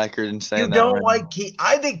on a record and saying that. You don't like Keith?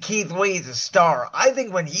 I think Keith Lee is a star. I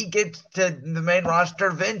think when he gets to the main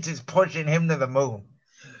roster, Vince is pushing him to the moon.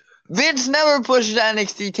 Vince never pushed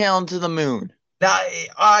NXT talent to the moon. Now,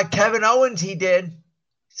 Kevin Owens, he did.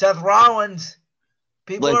 Seth Rollins.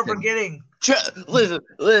 People are forgetting. Listen,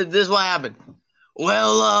 this is what happened.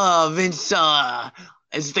 Well, Vince,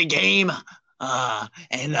 it's the game,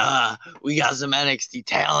 and we got some NXT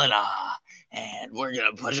talent, and we're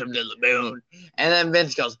gonna push them to the moon. And then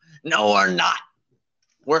Vince goes, "No, we're not.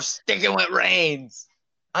 We're sticking with Reigns."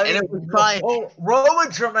 I mean, and it was probably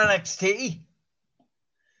Roman's from NXT.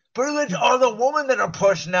 Pretty much all the women that are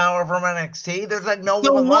pushed now are from NXT. There's like no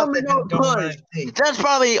one left that didn't go from NXT. That's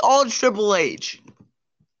probably all Triple H.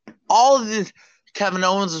 All of this. Kevin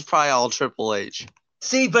Owens is probably all Triple H.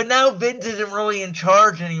 See, but now Vince isn't really in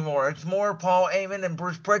charge anymore. It's more Paul Heyman and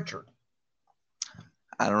Bruce Pritchard.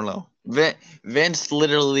 I don't know. Vince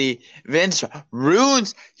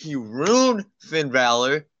ruins. He ruined Finn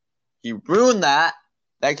Balor. He ruined that.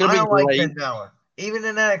 That could be great. I don't like Finn Balor. Even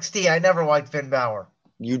in NXT, I never liked Finn Balor.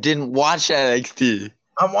 You didn't watch NXT.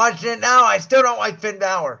 I'm watching it now. I still don't like Finn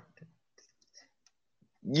Balor.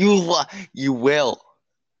 You will.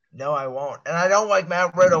 No, I won't. And I don't like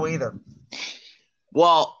Matt Riddle either.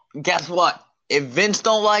 Well, guess what? If Vince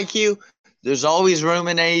don't like you, there's always room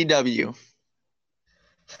in AEW.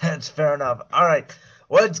 That's fair enough. All right.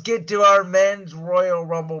 Let's get to our men's Royal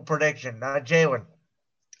Rumble prediction. Now, Jalen,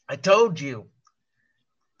 I told you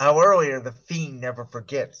how earlier the Fiend never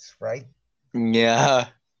forgets, right? Yeah.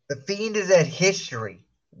 The Fiend is at history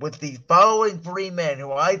with the following 3 men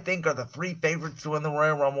who I think are the 3 favorites to win the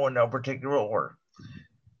Royal Rumble in no particular order.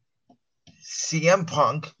 CM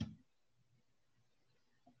Punk,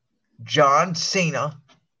 John Cena,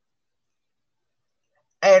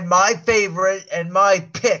 and my favorite and my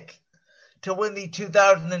pick to win the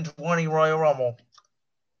 2020 Royal Rumble,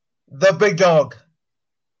 the big dog,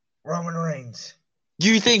 Roman Reigns.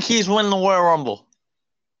 Do you think he's winning the Royal Rumble?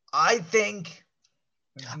 I think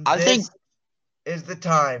this is the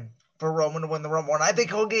time for Roman to win the Rumble, and I think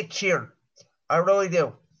he'll get cheered. I really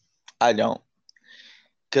do. I don't.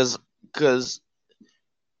 Because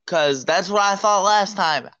that's what I thought last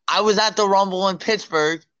time. I was at the Rumble in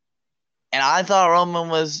Pittsburgh, and I thought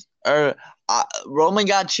Roman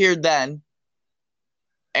got cheered then,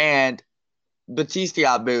 and Batista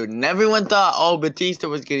got booed. And everyone thought, Batista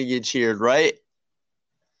was going to get cheered, right?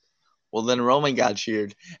 Well, then Roman got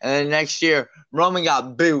cheered. And then next year, Roman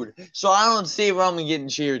got booed. So I don't see Roman getting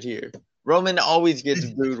cheered here. Roman always gets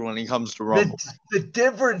booed when he comes to Rumble. The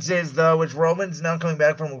difference is, though, is Roman's now coming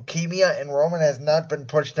back from leukemia, and Roman has not been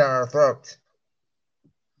pushed down our throats.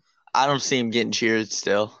 I don't see him getting cheered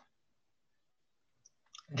still.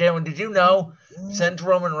 Jalen, did you know since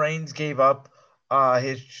Roman Reigns gave up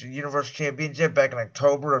his Universal Championship back in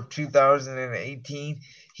October of 2018,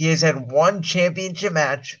 he has had 1 championship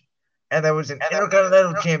match, and there was an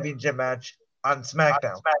Intercontinental Championship match on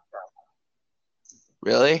Smackdown.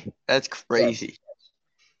 Really? That's crazy.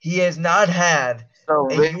 He has not had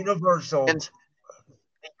a Universal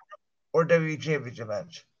or WWE Championship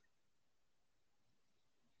match.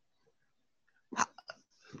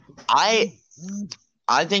 I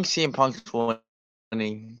think CM Punk's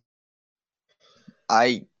winning.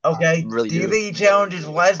 Really do. You think he challenges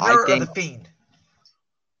Lesnar or The Fiend?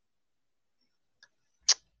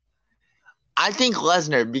 I think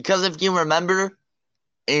Lesnar, because if you remember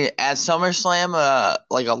at SummerSlam,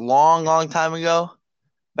 like a long time ago,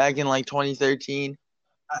 back in like 2013,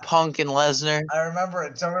 Punk and Lesnar. I remember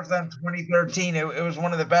at SummerSlam 2013. It was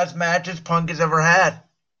one of the best matches Punk has ever had.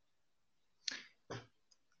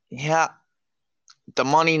 Yeah. The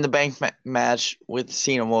Money in the Bank match with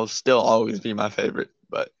Cena will still always be my favorite.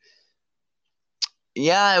 But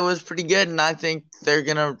yeah, it was pretty good, and I think they're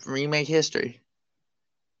going to remake history.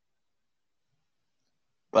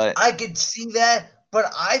 But I could see that, but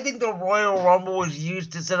I think the Royal Rumble was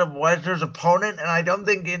used to set up Lesnar's opponent, and I don't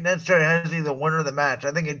think it necessarily has to be the winner of the match.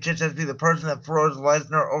 I think it just has to be the person that throws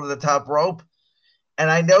Lesnar over the top rope. And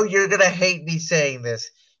I know you're going to hate me saying this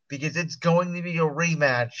because it's going to be a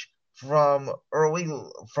rematch from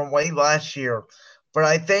late last year. But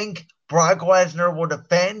I think Brock Lesnar will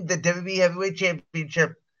defend the WWE Heavyweight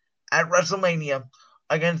Championship at WrestleMania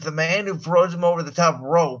against the man who throws him over the top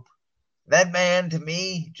rope. That man, to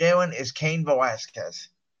me, Jalen, is Cain Velasquez.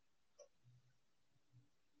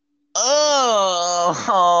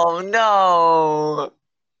 oh no.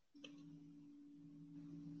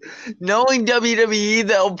 Knowing WWE,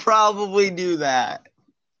 they'll probably do that.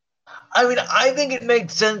 I mean, I think it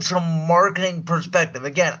makes sense from marketing perspective.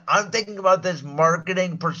 Again, I'm thinking about this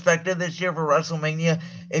marketing perspective this year for WrestleMania.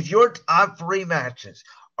 If your top 3 matches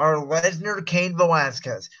are Lesnar, Cain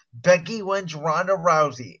Velasquez, Becky Lynch, Ronda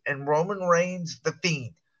Rousey, and Roman Reigns, The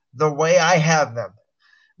Fiend, the way I have them,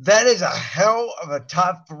 that is a hell of a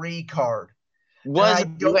top 3 card. I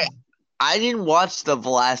didn't watch the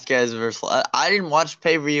Velasquez versus. I didn't watch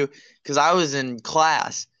pay-per-view because I was in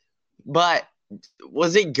class. But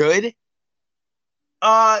was it good?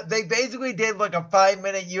 They basically did like a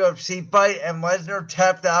 5-minute UFC fight, and Lesnar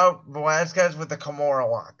tapped out Velasquez with the Kimura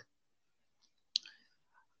lock.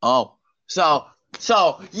 Oh, so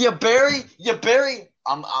you bury.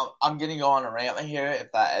 I'm gonna go on a rant here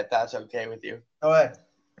if that's okay with you. Go ahead.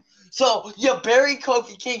 So you bury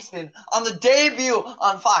Kofi Kingston on the debut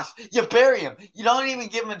on Fox. You bury him. You don't even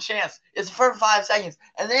give him a chance. It's for 5 seconds,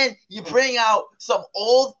 and then you bring out some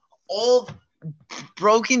old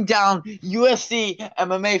broken down UFC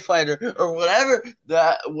MMA fighter or whatever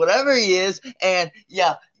he is, and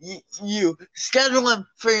yeah, you schedule him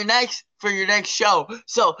for your next show.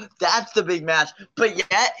 So that's the big match. But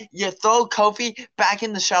yet you throw Kofi back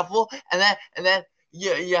in the shuffle, and then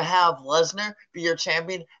you have Lesnar be your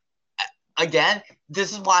champion again.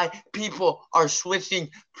 This is why people are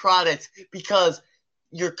switching products, because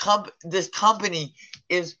this company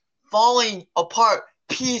is falling apart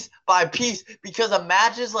piece by piece because of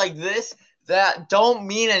matches like this that don't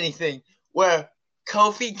mean anything, where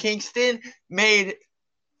Kofi Kingston made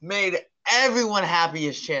everyone happy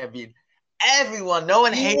as champion. Everyone, no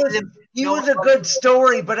one hated him. He was a good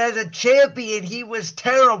story, but as a champion, he was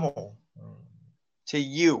terrible. To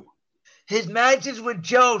you. His matches with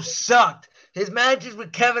Joe sucked. His matches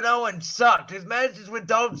with Kevin Owens sucked. His matches with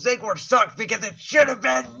Dolph Ziggler sucked because it should have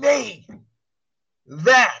been me.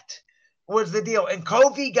 That was the deal. And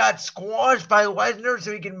Kofi got squashed by Lesnar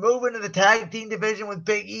so he can move into the tag team division with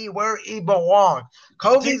Big E where he belongs.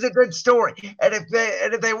 Kofi's a good story. And if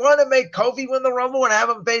they want to make Kofi win the Rumble and have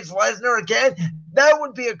him face Lesnar again, that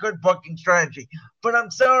would be a good booking strategy. But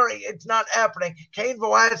I'm sorry, it's not happening. Cain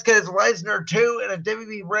Velasquez, Lesnar 2 in a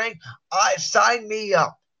WWE ring. Sign me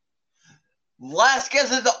up.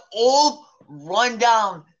 Velasquez is the old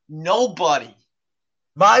rundown nobody.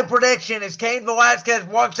 My prediction is Cain Velasquez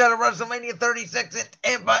walks out of WrestleMania 36 in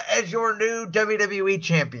Tampa as your new WWE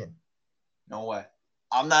champion. No way.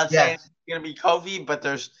 I'm not saying it's gonna be Kofi, but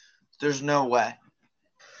there's no way.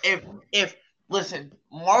 If listen,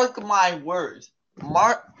 mark my words.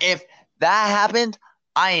 If that happened,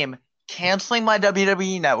 I am canceling my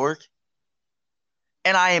WWE network,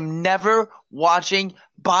 and I am never watching,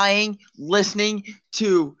 buying, listening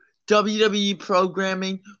to WWE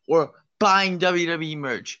programming or buying WWE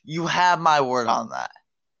merch. You have my word on that.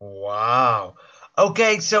 Wow.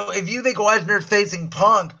 Okay, so if you think Lesnar's facing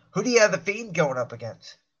Punk, who do you have the Fiend going up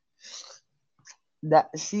against?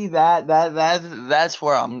 That's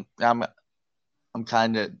where I'm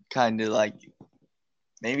kind of like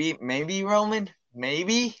maybe Roman,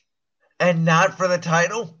 maybe, and not for the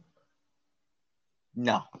title.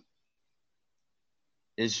 No,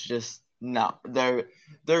 it's just no. They're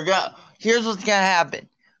gonna. Here's what's gonna happen.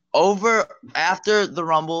 After the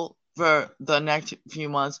Rumble for the next few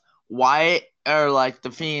months, Wyatt or like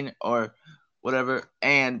the Fiend or whatever,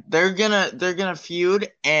 and they're gonna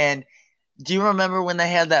feud. And do you remember when they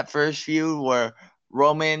had that first feud where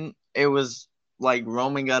Roman? It was like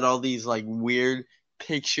Roman got all these like weird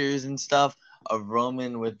pictures and stuff of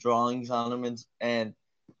Roman with drawings on him, and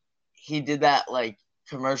he did that like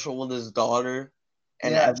commercial with his daughter.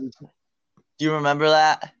 And do you remember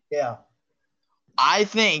that? Yeah. I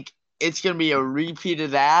think it's going to be a repeat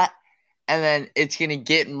of that, and then it's going to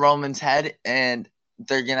get in Roman's head, and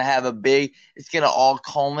they're going to have it's going to all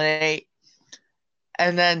culminate,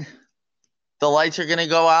 and then the lights are going to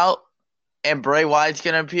go out, and Bray Wyatt's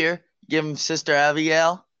going to appear, give him Sister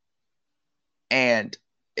Abigail, and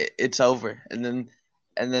it's over, and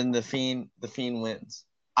then the Fiend wins.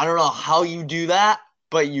 I don't know how you do that,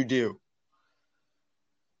 but you do.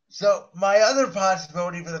 So my other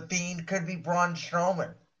possibility for the Fiend could be Braun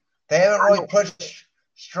Strowman. They haven't really pushed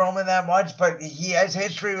Strowman that much, but he has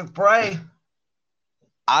history with Bray.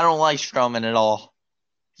 I don't like Strowman at all.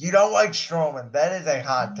 You don't like Strowman? That is a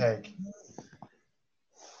hot take.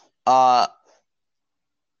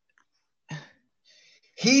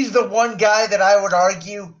 He's the one guy that I would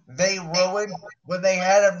argue they ruined when they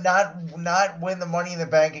had him not win the Money in the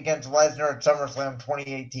Bank against Lesnar at SummerSlam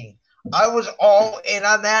 2018. I was all in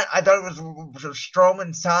on that. I thought it was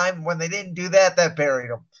Strowman's time. When they didn't do that, that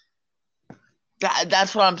buried him.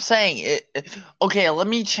 That's what I'm saying. Okay, let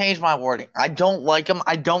me change my wording. I don't like him.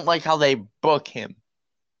 I don't like how they book him.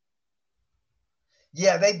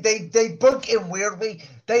 Yeah, they book him weirdly.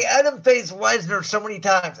 They had him face Lesnar so many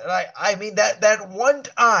times. And I mean that one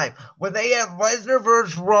time when they had Lesnar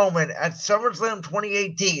versus Roman at SummerSlam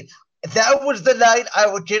 2018, that was the night I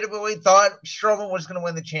legitimately thought Strowman was going to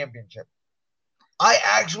win the championship. I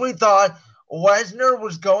actually thought Lesnar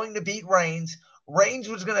was going to beat Reigns. Reigns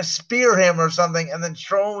was going to spear him or something, and then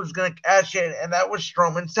Strowman was going to cash in, and that was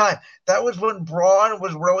Strowman's time. That was when Braun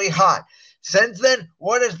was really hot. Since then,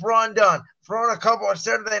 what has Braun done? Thrown a couple of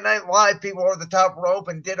Saturday Night Live people over the top rope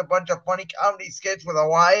and did a bunch of funny comedy skits with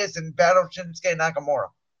Elias and Battle Shinsuke Nakamura.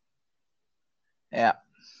 Yeah.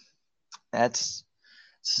 It's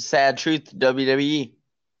a sad truth to WWE.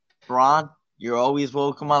 Braun, you're always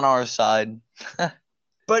welcome on our side.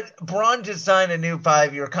 But Braun just signed a new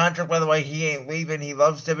 5-year contract. By the way, he ain't leaving. He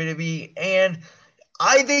loves WWE. And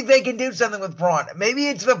I think they can do something with Braun. Maybe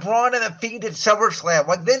it's the Braun and the Fiend at SummerSlam.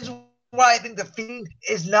 Like, this is why I think the Fiend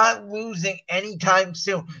is not losing anytime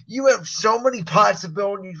soon. You have so many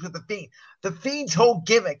possibilities with the Fiend. The Fiend's whole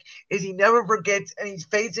gimmick is he never forgets, and he's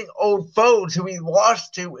facing old foes who he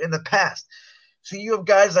lost to in the past. So you have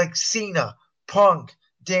guys like Cena, Punk,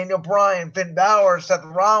 Daniel Bryan, Finn Balor, Seth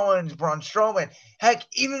Rollins, Braun Strowman, heck,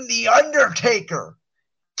 even The Undertaker,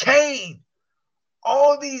 Kane,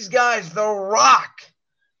 all these guys, The Rock,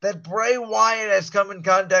 that Bray Wyatt has come in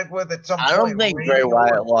contact with at some point. I don't think Bray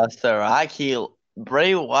Wyatt lost The Rock.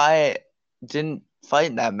 Bray Wyatt didn't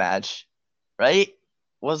fight in that match, right?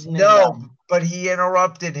 Wasn't it? No, but he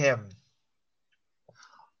interrupted him.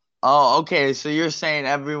 Oh, okay. So you're saying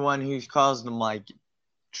everyone who's caused him like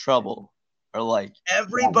trouble, or like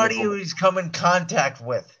everybody who he's come in contact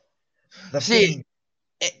with. See,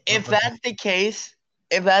 if that's the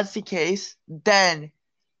case, then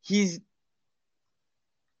he's.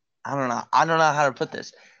 I don't know how to put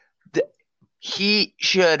this. He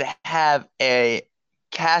should have a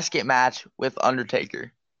casket match with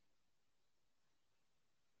Undertaker.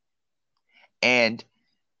 And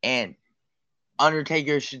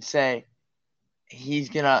Undertaker should say he's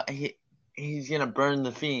gonna burn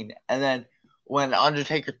the Fiend, and then when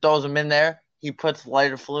Undertaker throws him in there, he puts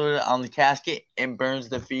lighter fluid on the casket and burns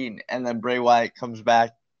the Fiend, and then Bray Wyatt comes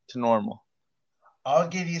back to normal. I'll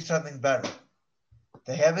give you something better.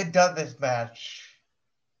 They haven't done this match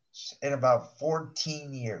in about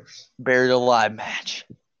 14 years. Buried alive match.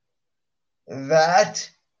 That,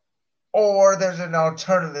 or there's an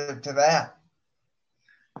alternative to that.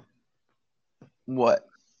 What?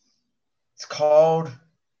 It's called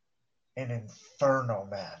an Inferno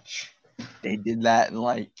match. They did that in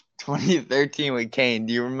like 2013 with Kane.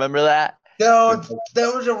 Do you remember that? No,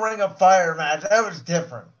 that was a Ring of Fire match. That was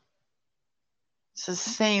different. It's the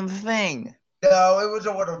same thing. No, it was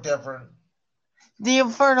a little different. The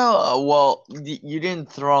Inferno, well, you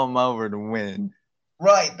didn't throw him over to win.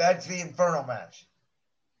 Right, that's the Inferno match.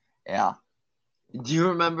 Yeah. Do you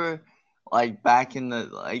remember, like, back in the,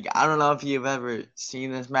 like, I don't know if you've ever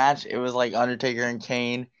seen this match. It was, like, Undertaker and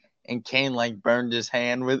Kane like, burned his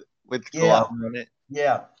hand with glove on it.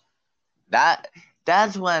 Yeah.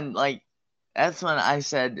 That's when I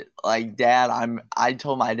said, like, I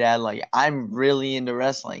told my dad, like, I'm really into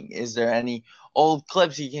wrestling. Is there any old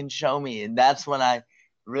clips you can show me? And that's when I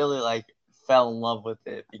really, like, fell in love with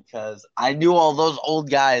it, because I knew all those old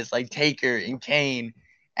guys like Taker and Kane,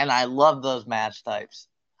 and I love those match types.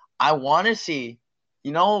 I want to see,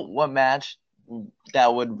 you know what match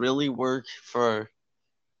that would really work for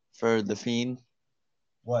the Fiend?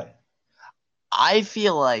 What? I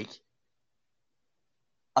feel like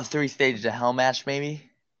a 3 Stages of Hell match, maybe.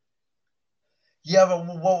 Yeah, but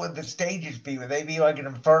what would the stages be? Would they be like an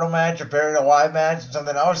Inferno match, a Buried Alive match, or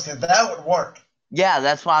something else? Because that would work. Yeah,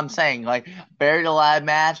 that's what I'm saying. Like Buried Alive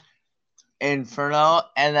match, Inferno,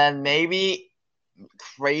 and then maybe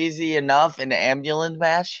crazy enough an ambulance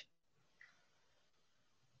match.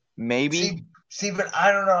 Maybe. See, but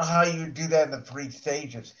I don't know how you would do that in the 3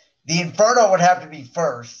 stages. The Inferno would have to be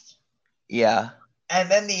first. Yeah. And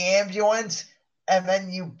then the ambulance, and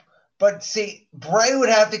then you. But see, Bray would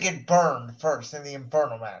have to get burned first in the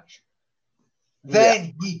Inferno match.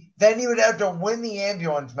 Then he would have to win the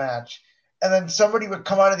ambulance match, and then somebody would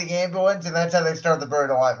come out of the ambulance, and that's how they start the Buried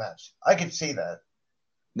Alive match. I could see that.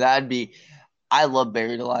 That'd be. I love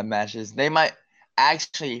Buried Alive matches. They might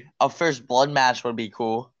actually a First Blood match would be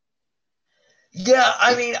cool. Yeah,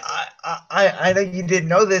 I mean, I know you didn't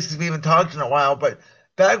know this because we haven't talked in a while, but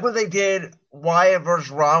back when they did Wyatt versus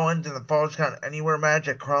Rollins in the Falls Count Anywhere match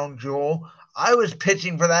at Crown Jewel, I was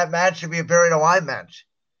pitching for that match to be a Buried Alive match.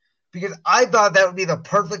 Because I thought that would be the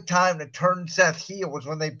perfect time to turn Seth heel was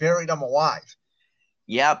when they buried him alive.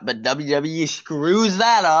 Yeah, but WWE screws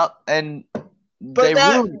that up, and but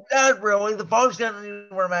not really. The Falls Count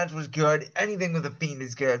Anywhere match was good. Anything with a Fiend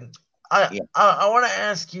is good. I want to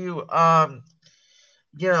ask you,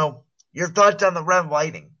 your thoughts on the red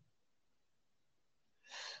lighting.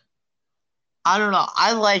 I don't know.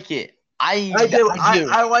 I like it. I do.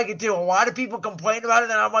 I like it too. A lot of people complain about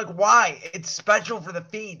it, and I'm like, why? It's special for the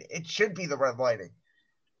Fiend. It should be the red lighting.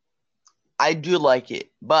 I do like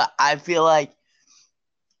it, but I feel like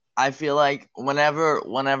whenever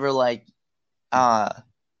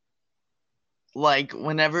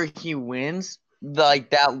he wins,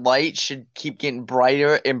 that light should keep getting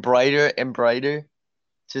brighter and brighter and brighter,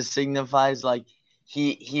 to signifies like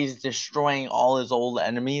he's destroying all his old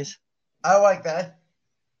enemies. I like that.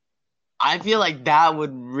 I feel like that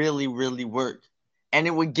would really, really work. And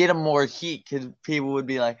it would get him more heat because people would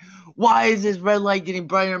be like, why is this red light getting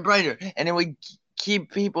brighter and brighter? And it would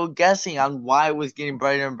keep people guessing on why it was getting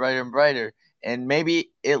brighter and brighter and brighter. And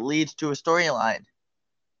maybe it leads to a storyline.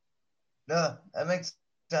 No, that makes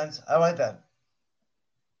sense. I like that.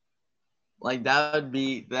 Like that would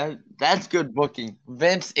be that's good booking.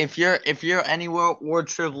 Vince, if you're anywhere, or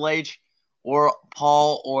Triple H or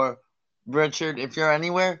Paul or Richard, if you're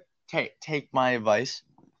anywhere, take my advice.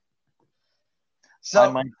 So I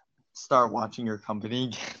might start watching your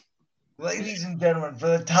company. Ladies and gentlemen,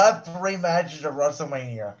 for the top 3 matches of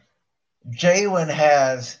WrestleMania, Jalen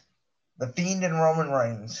has The Fiend and Roman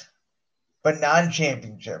Reigns, but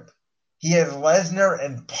non-championship. He has Lesnar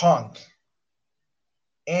and Punk.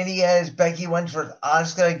 And he has Becky Lynch versus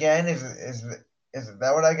Asuka again. Is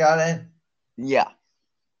that what I got in? Yeah.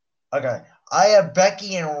 Okay. I have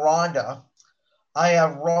Becky and Ronda. I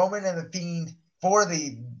have Roman and The Fiend for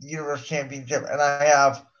the Universal Championship. And I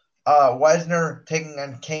have Lesnar taking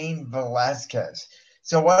on Cain Velasquez.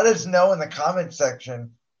 So let us know in the comment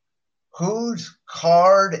section whose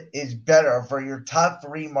card is better for your top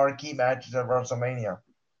 3 marquee matches of WrestleMania.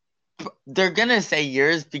 They're gonna say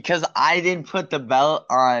yours because I didn't put the belt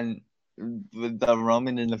on the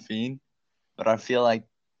Roman and the Fiend, but I feel like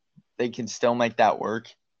they can still make that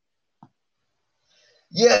work.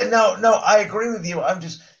 Yeah, no, I agree with you.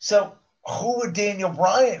 So who would Daniel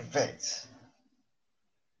Bryan face?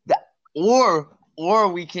 Or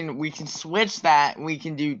we can switch that and we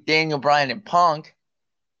can do Daniel Bryan and Punk.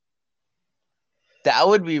 That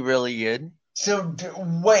would be really good. So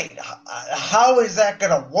wait, how is that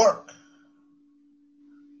gonna work?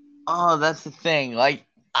 Oh, that's the thing. Like,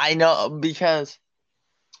 I know, because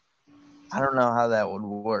I don't know how that would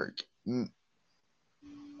work.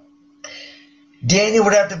 Daniel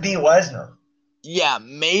would have to beat Lesnar. Yeah,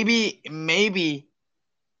 maybe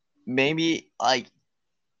like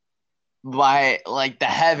by like the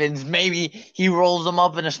heavens, maybe he rolls them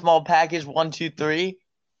up in a small package, 1, 2, 3,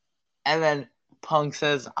 and then Punk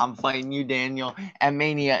says, "I'm fighting you, Daniel," at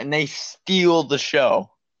Mania, and they steal the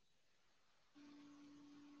show.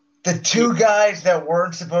 The 2 guys that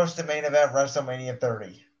weren't supposed to main event WrestleMania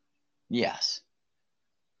 30. Yes.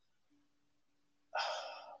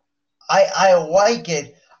 I like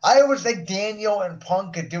it. I always think Daniel and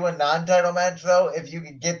Punk could do a non-title match, though, if you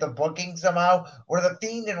could get the booking somehow, where the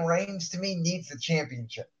Fiend and Reigns, to me, needs the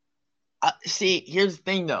championship. See, here's the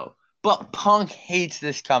thing, though. But Punk hates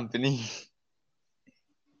this company.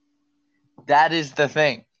 That is the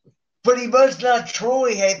thing. But he must not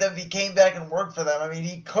truly hate them if he came back and worked for them. I mean,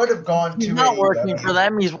 he could have gone to. He's not working for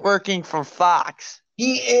them. He's working for Fox.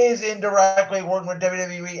 He is indirectly working with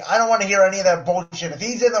WWE. I don't want to hear any of that bullshit. If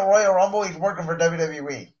he's in the Royal Rumble, he's working for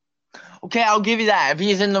WWE. Okay, I'll give you that. If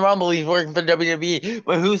he's in the Rumble, he's working for WWE.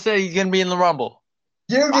 But who said he's going to be in the Rumble?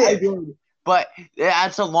 You did. but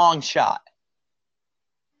that's a long shot.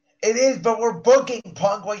 It is, but we're booking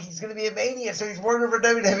Punk like he's going to be a Mania, so he's working for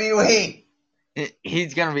WWE.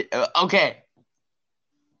 He's gonna be okay.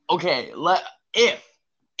 Okay,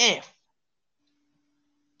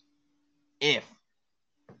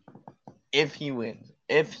 if he wins,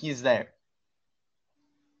 if he's there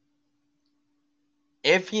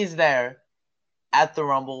at the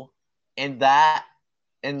Rumble, and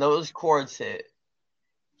those chords hit,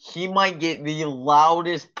 he might get the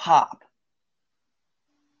loudest pop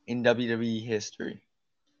in WWE history.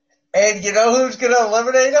 And you know who's going to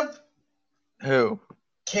eliminate him? Who?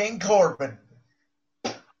 King Corbin.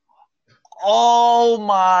 Oh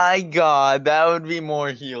my God, that would be more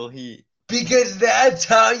heel heat. Because that's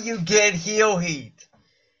how you get heel heat.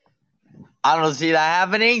 I don't see that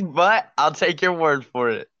happening, but I'll take your word for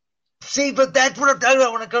it. See, but that's what I'm talking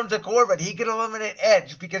about when it comes to Corbin. He can eliminate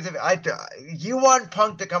Edge because if you want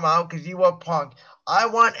Punk to come out because you love Punk. I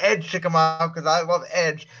want Edge to come out because I love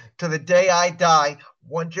Edge to the day I die.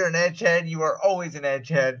 Once you're an Edgehead, you are always an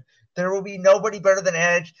Edgehead. There will be nobody better than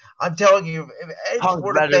Edge. I'm telling you, if Edge Punk's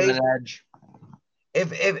were to better face, than Edge.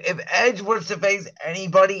 If Edge was to face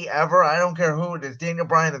anybody ever, I don't care who it is, Daniel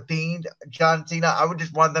Bryan, The Fiend, John Cena, I would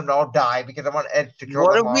just want them to all die because I want Edge to kill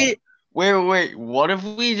them all. Wait, what if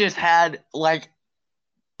we just had like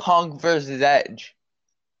Punk versus Edge?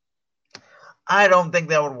 I don't think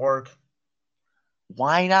that would work.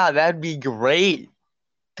 Why not? That'd be great.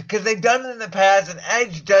 Because they've done it in the past, and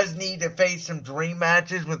Edge does need to face some dream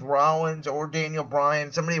matches with Rollins or Daniel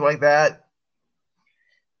Bryan, somebody like that.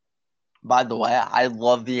 By the way, I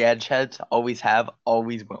love the Edgeheads. Always have,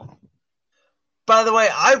 always will. By the way,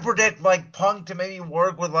 I predict like Punk to maybe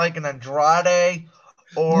work with like an Andrade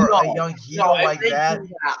or a young heel like that.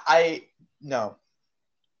 I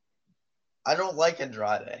don't like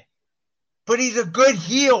Andrade. But he's a good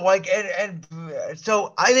heel, like, and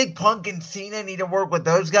so I think Punk and Cena need to work with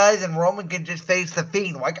those guys, and Roman can just face the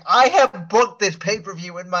Fiend. Like, I have booked this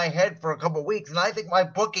pay-per-view in my head for a couple weeks, and I think my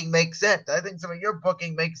booking makes sense. I think some of your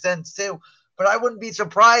booking makes sense too. But I wouldn't be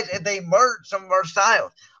surprised if they merge some of our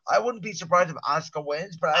styles. I wouldn't be surprised if Asuka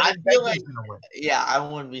wins, but I think Becky's gonna win. Yeah, I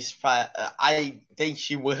wouldn't be surprised. I think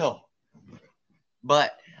she will.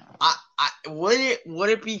 But would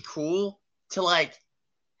it be cool to like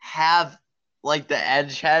have like the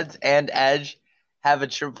Edgeheads and Edge have a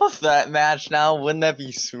triple threat match now? Wouldn't that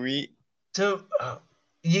be sweet? So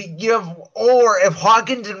you have, or if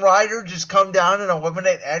Hawkins and Ryder just come down and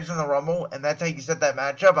eliminate Edge in the Rumble, and that's how you set that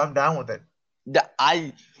match up, I'm down with it. That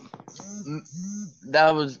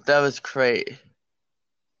was great.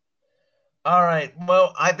 All right.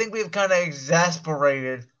 Well, I think we've kind of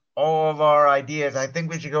exasperated all of our ideas. I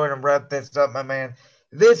think we should go ahead and wrap this up, my man.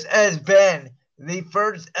 This has been the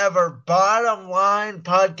first ever Bottom Line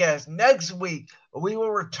podcast. Next week, we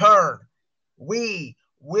will return. We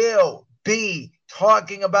will be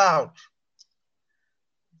talking about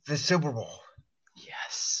the Super Bowl.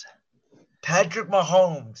 Yes. Patrick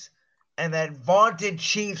Mahomes and that vaunted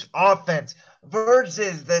Chiefs offense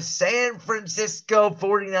versus the San Francisco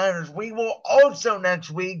 49ers. We will also next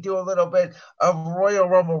week do a little bit of Royal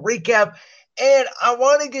Rumble recap. And I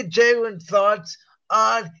want to get Jalen's thoughts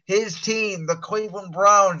on his team, the Cleveland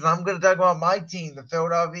Browns. And I'm going to talk about my team, the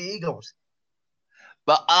Philadelphia Eagles.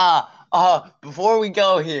 But before we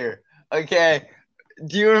go here, okay,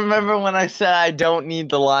 do you remember when I said I don't need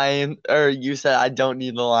the Lions, or you said I don't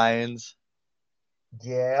need the Lions?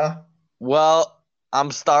 Yeah. Well,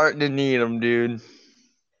 I'm starting to need them, dude.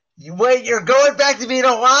 Wait, you're going back to being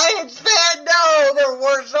a Lions fan? No, they're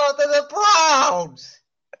worse off than the Browns.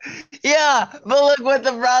 Yeah, but look what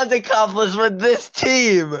the Browns accomplished with this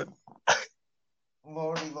team.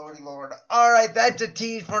 Lordy. All right, that's a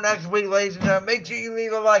tease for next week, ladies and gentlemen. Make sure you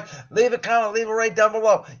leave a like, leave a comment, leave a rate down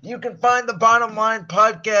below. You can find the Bottom Line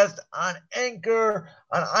podcast on Anchor,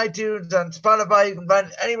 on iTunes, on Spotify. You can find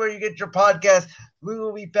it anywhere you get your podcast. We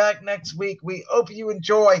will be back next week. We hope you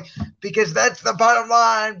enjoy, because that's the bottom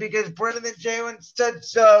line, because Brendan and Jalen said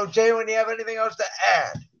so. Jalen, do you have anything else to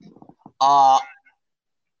add?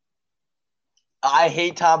 I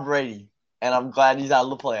hate Tom Brady, and I'm glad he's out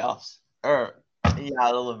of the playoffs. He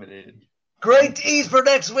got eliminated. Great tease for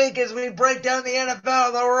next week as we break down the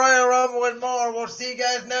NFL, the Royal Rumble, and more. We'll see you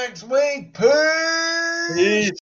guys next week. Peace.